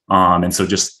 And so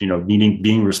just,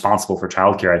 being responsible for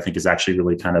childcare, I think, is actually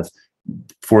really kind of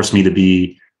forced me to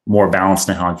be more balanced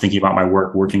in how I'm thinking about my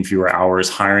work, working fewer hours,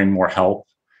 hiring more help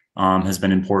has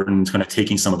been important. It's kind of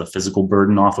taking some of the physical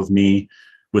burden off of me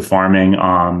with farming.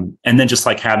 And then just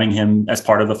like having him as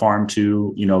part of the farm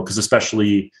too, because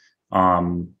especially,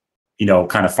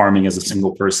 kind of farming as a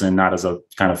single person, not as a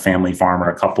kind of family farm or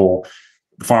a couple.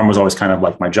 The farm was always kind of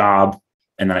like my job.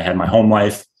 And then I had my home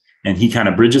life, and he kind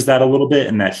of bridges that a little bit,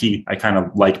 and that I kind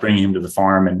of like bringing him to the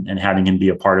farm and having him be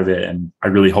a part of it. And I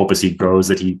really hope as he grows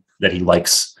that he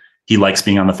likes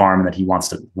being on the farm and that he wants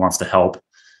to help.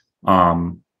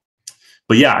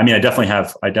 But yeah, I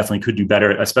definitely could do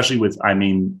better, especially with,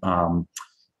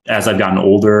 as I've gotten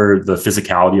older, the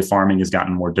physicality of farming has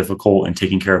gotten more difficult, and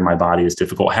taking care of my body is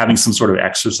difficult. Having some sort of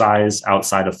exercise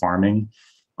outside of farming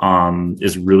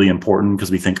is really important, because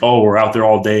we think, oh, we're out there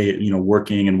all day,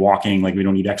 working and walking, like we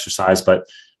don't need exercise. But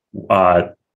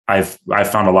I've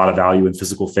found a lot of value in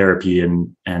physical therapy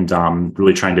and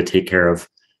really trying to take care of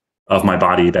my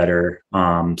body better,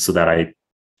 so that I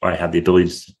have the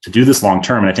ability to do this long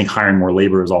term. And I think hiring more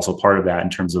labor is also part of that,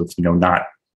 in terms of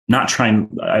not trying.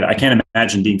 I can't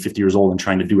imagine being 50 years old and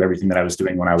trying to do everything that I was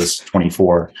doing when I was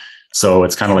 24. So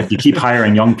it's kind of like you keep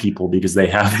hiring young people because they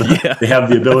have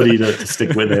the ability to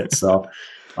stick with it. So,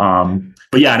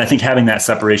 but yeah, and I think having that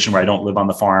separation where I don't live on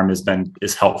the farm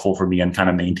is helpful for me in kind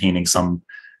of maintaining some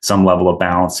level of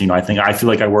balance. I feel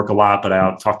like I work a lot, but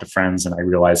I talk to friends and I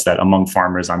realize that among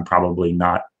farmers, I'm probably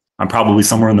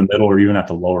somewhere in the middle or even at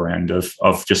the lower end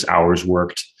of just hours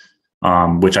worked,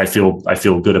 which I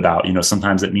feel good about.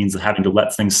 Sometimes it means having to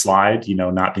let things slide,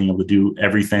 not being able to do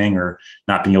everything, or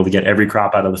not being able to get every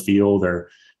crop out of the field, or,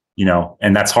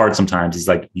 and that's hard sometimes. It's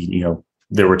like,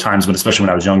 there were times when, especially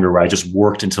when I was younger, where I just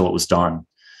worked until it was done.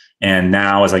 And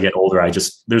now as I get older,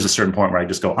 there's a certain point where I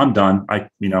just go, I'm done.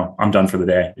 I'm done for the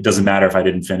day. It doesn't matter if I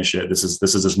didn't finish it. This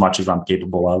is as much as I'm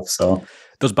capable of. So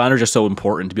those boundaries are so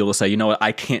important to be able to say,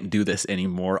 I can't do this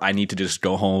anymore. I need to just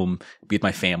go home, be with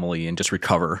my family, and just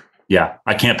recover. yeah,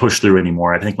 I can't push through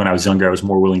anymore. I think when I was younger, I was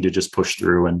more willing to just push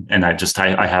through, and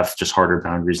I have just harder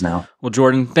boundaries now. Well,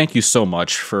 Jordan, thank you so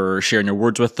much for sharing your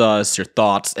words with us, your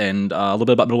thoughts, and a little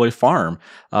bit about Middle Way Farm.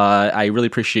 I really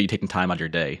appreciate you taking time out of your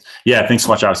day. Yeah, thanks so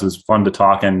much, Alex. It was fun to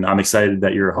talk, and I'm excited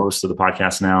that you're a host of the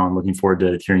podcast now. I'm looking forward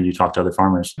to hearing you talk to other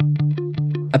farmers.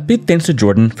 A big thanks to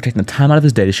Jordan for taking the time out of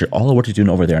his day to share all the work he's doing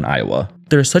over there in Iowa.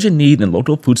 There is such a need in the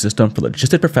local food system for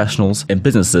logistic professionals and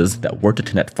businesses that work to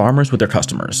connect farmers with their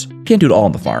customers. You can't do it all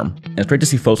on the farm, and it's great to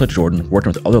see folks like Jordan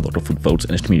working with other local food folks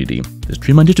in his community to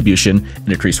streamline distribution and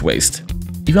decrease waste.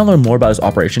 If you want to learn more about his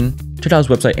operation, check out his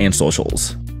website and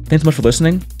socials. Thanks so much for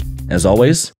listening, and as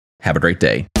always, have a great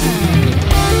day.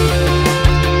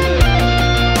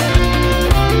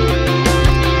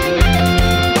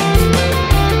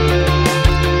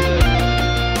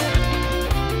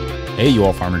 Hey, you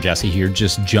all, Farmer Jesse here,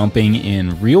 just jumping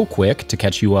in real quick to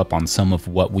catch you up on some of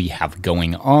what we have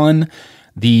going on.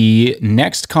 The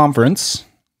next conference,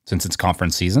 since it's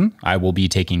conference season, I will be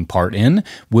taking part in,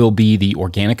 will be the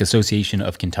Organic Association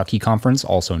of Kentucky Conference,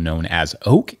 also known as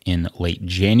OAK, in late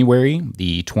January,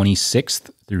 the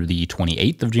 26th through the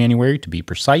 28th of January, to be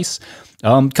precise.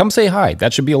 Come say hi.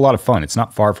 That should be a lot of fun. It's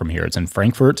not far from here. It's in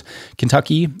Frankfort,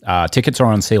 Kentucky. Tickets are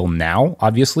on sale now,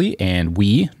 obviously, and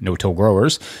we, No-Till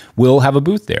Growers, will have a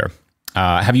booth there.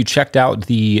 Have you checked out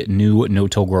the new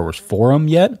No-Till Growers forum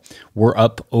yet? We're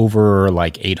up over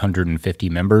like 850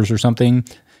 members or something,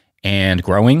 and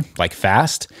growing like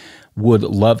fast. Would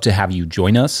love to have you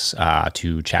join us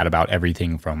to chat about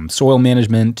everything from soil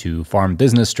management to farm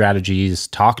business strategies,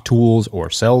 talk tools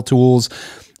or sell tools,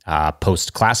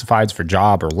 post classifieds for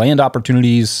job or land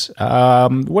opportunities,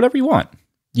 whatever you want.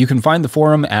 You can find the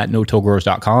forum at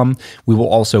notillgrowers.com. We will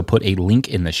also put a link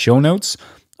in the show notes.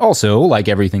 Also, like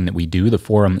everything that we do, the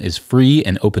forum is free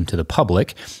and open to the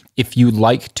public. If you'd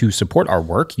like to support our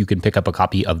work, you can pick up a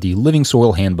copy of the Living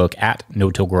Soil Handbook at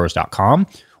notillgrowers.com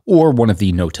or one of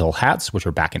the no-till hats, which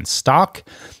are back in stock.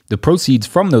 The proceeds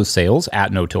from those sales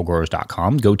at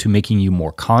notillgrowers.com go to making you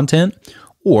more content.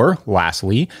 Or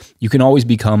lastly, you can always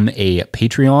become a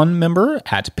Patreon member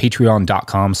at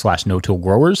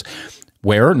patreon.com/no-tillgrowers,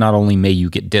 where not only may you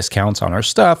get discounts on our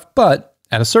stuff, but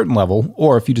at a certain level,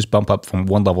 or if you just bump up from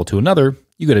one level to another,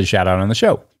 you get a shout out on the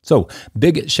show. So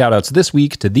big shout outs this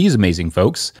week to these amazing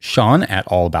folks: Sean at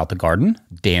All About the Garden,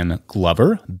 Dan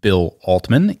Glover, Bill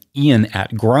Altman, Ian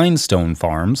at Grindstone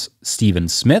Farms, Stephen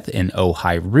Smith, and Oh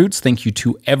Hi Roots. Thank you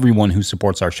to everyone who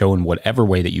supports our show in whatever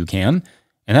way that you can.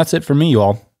 And that's it for me, you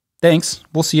all. Thanks.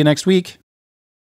 We'll see you next week.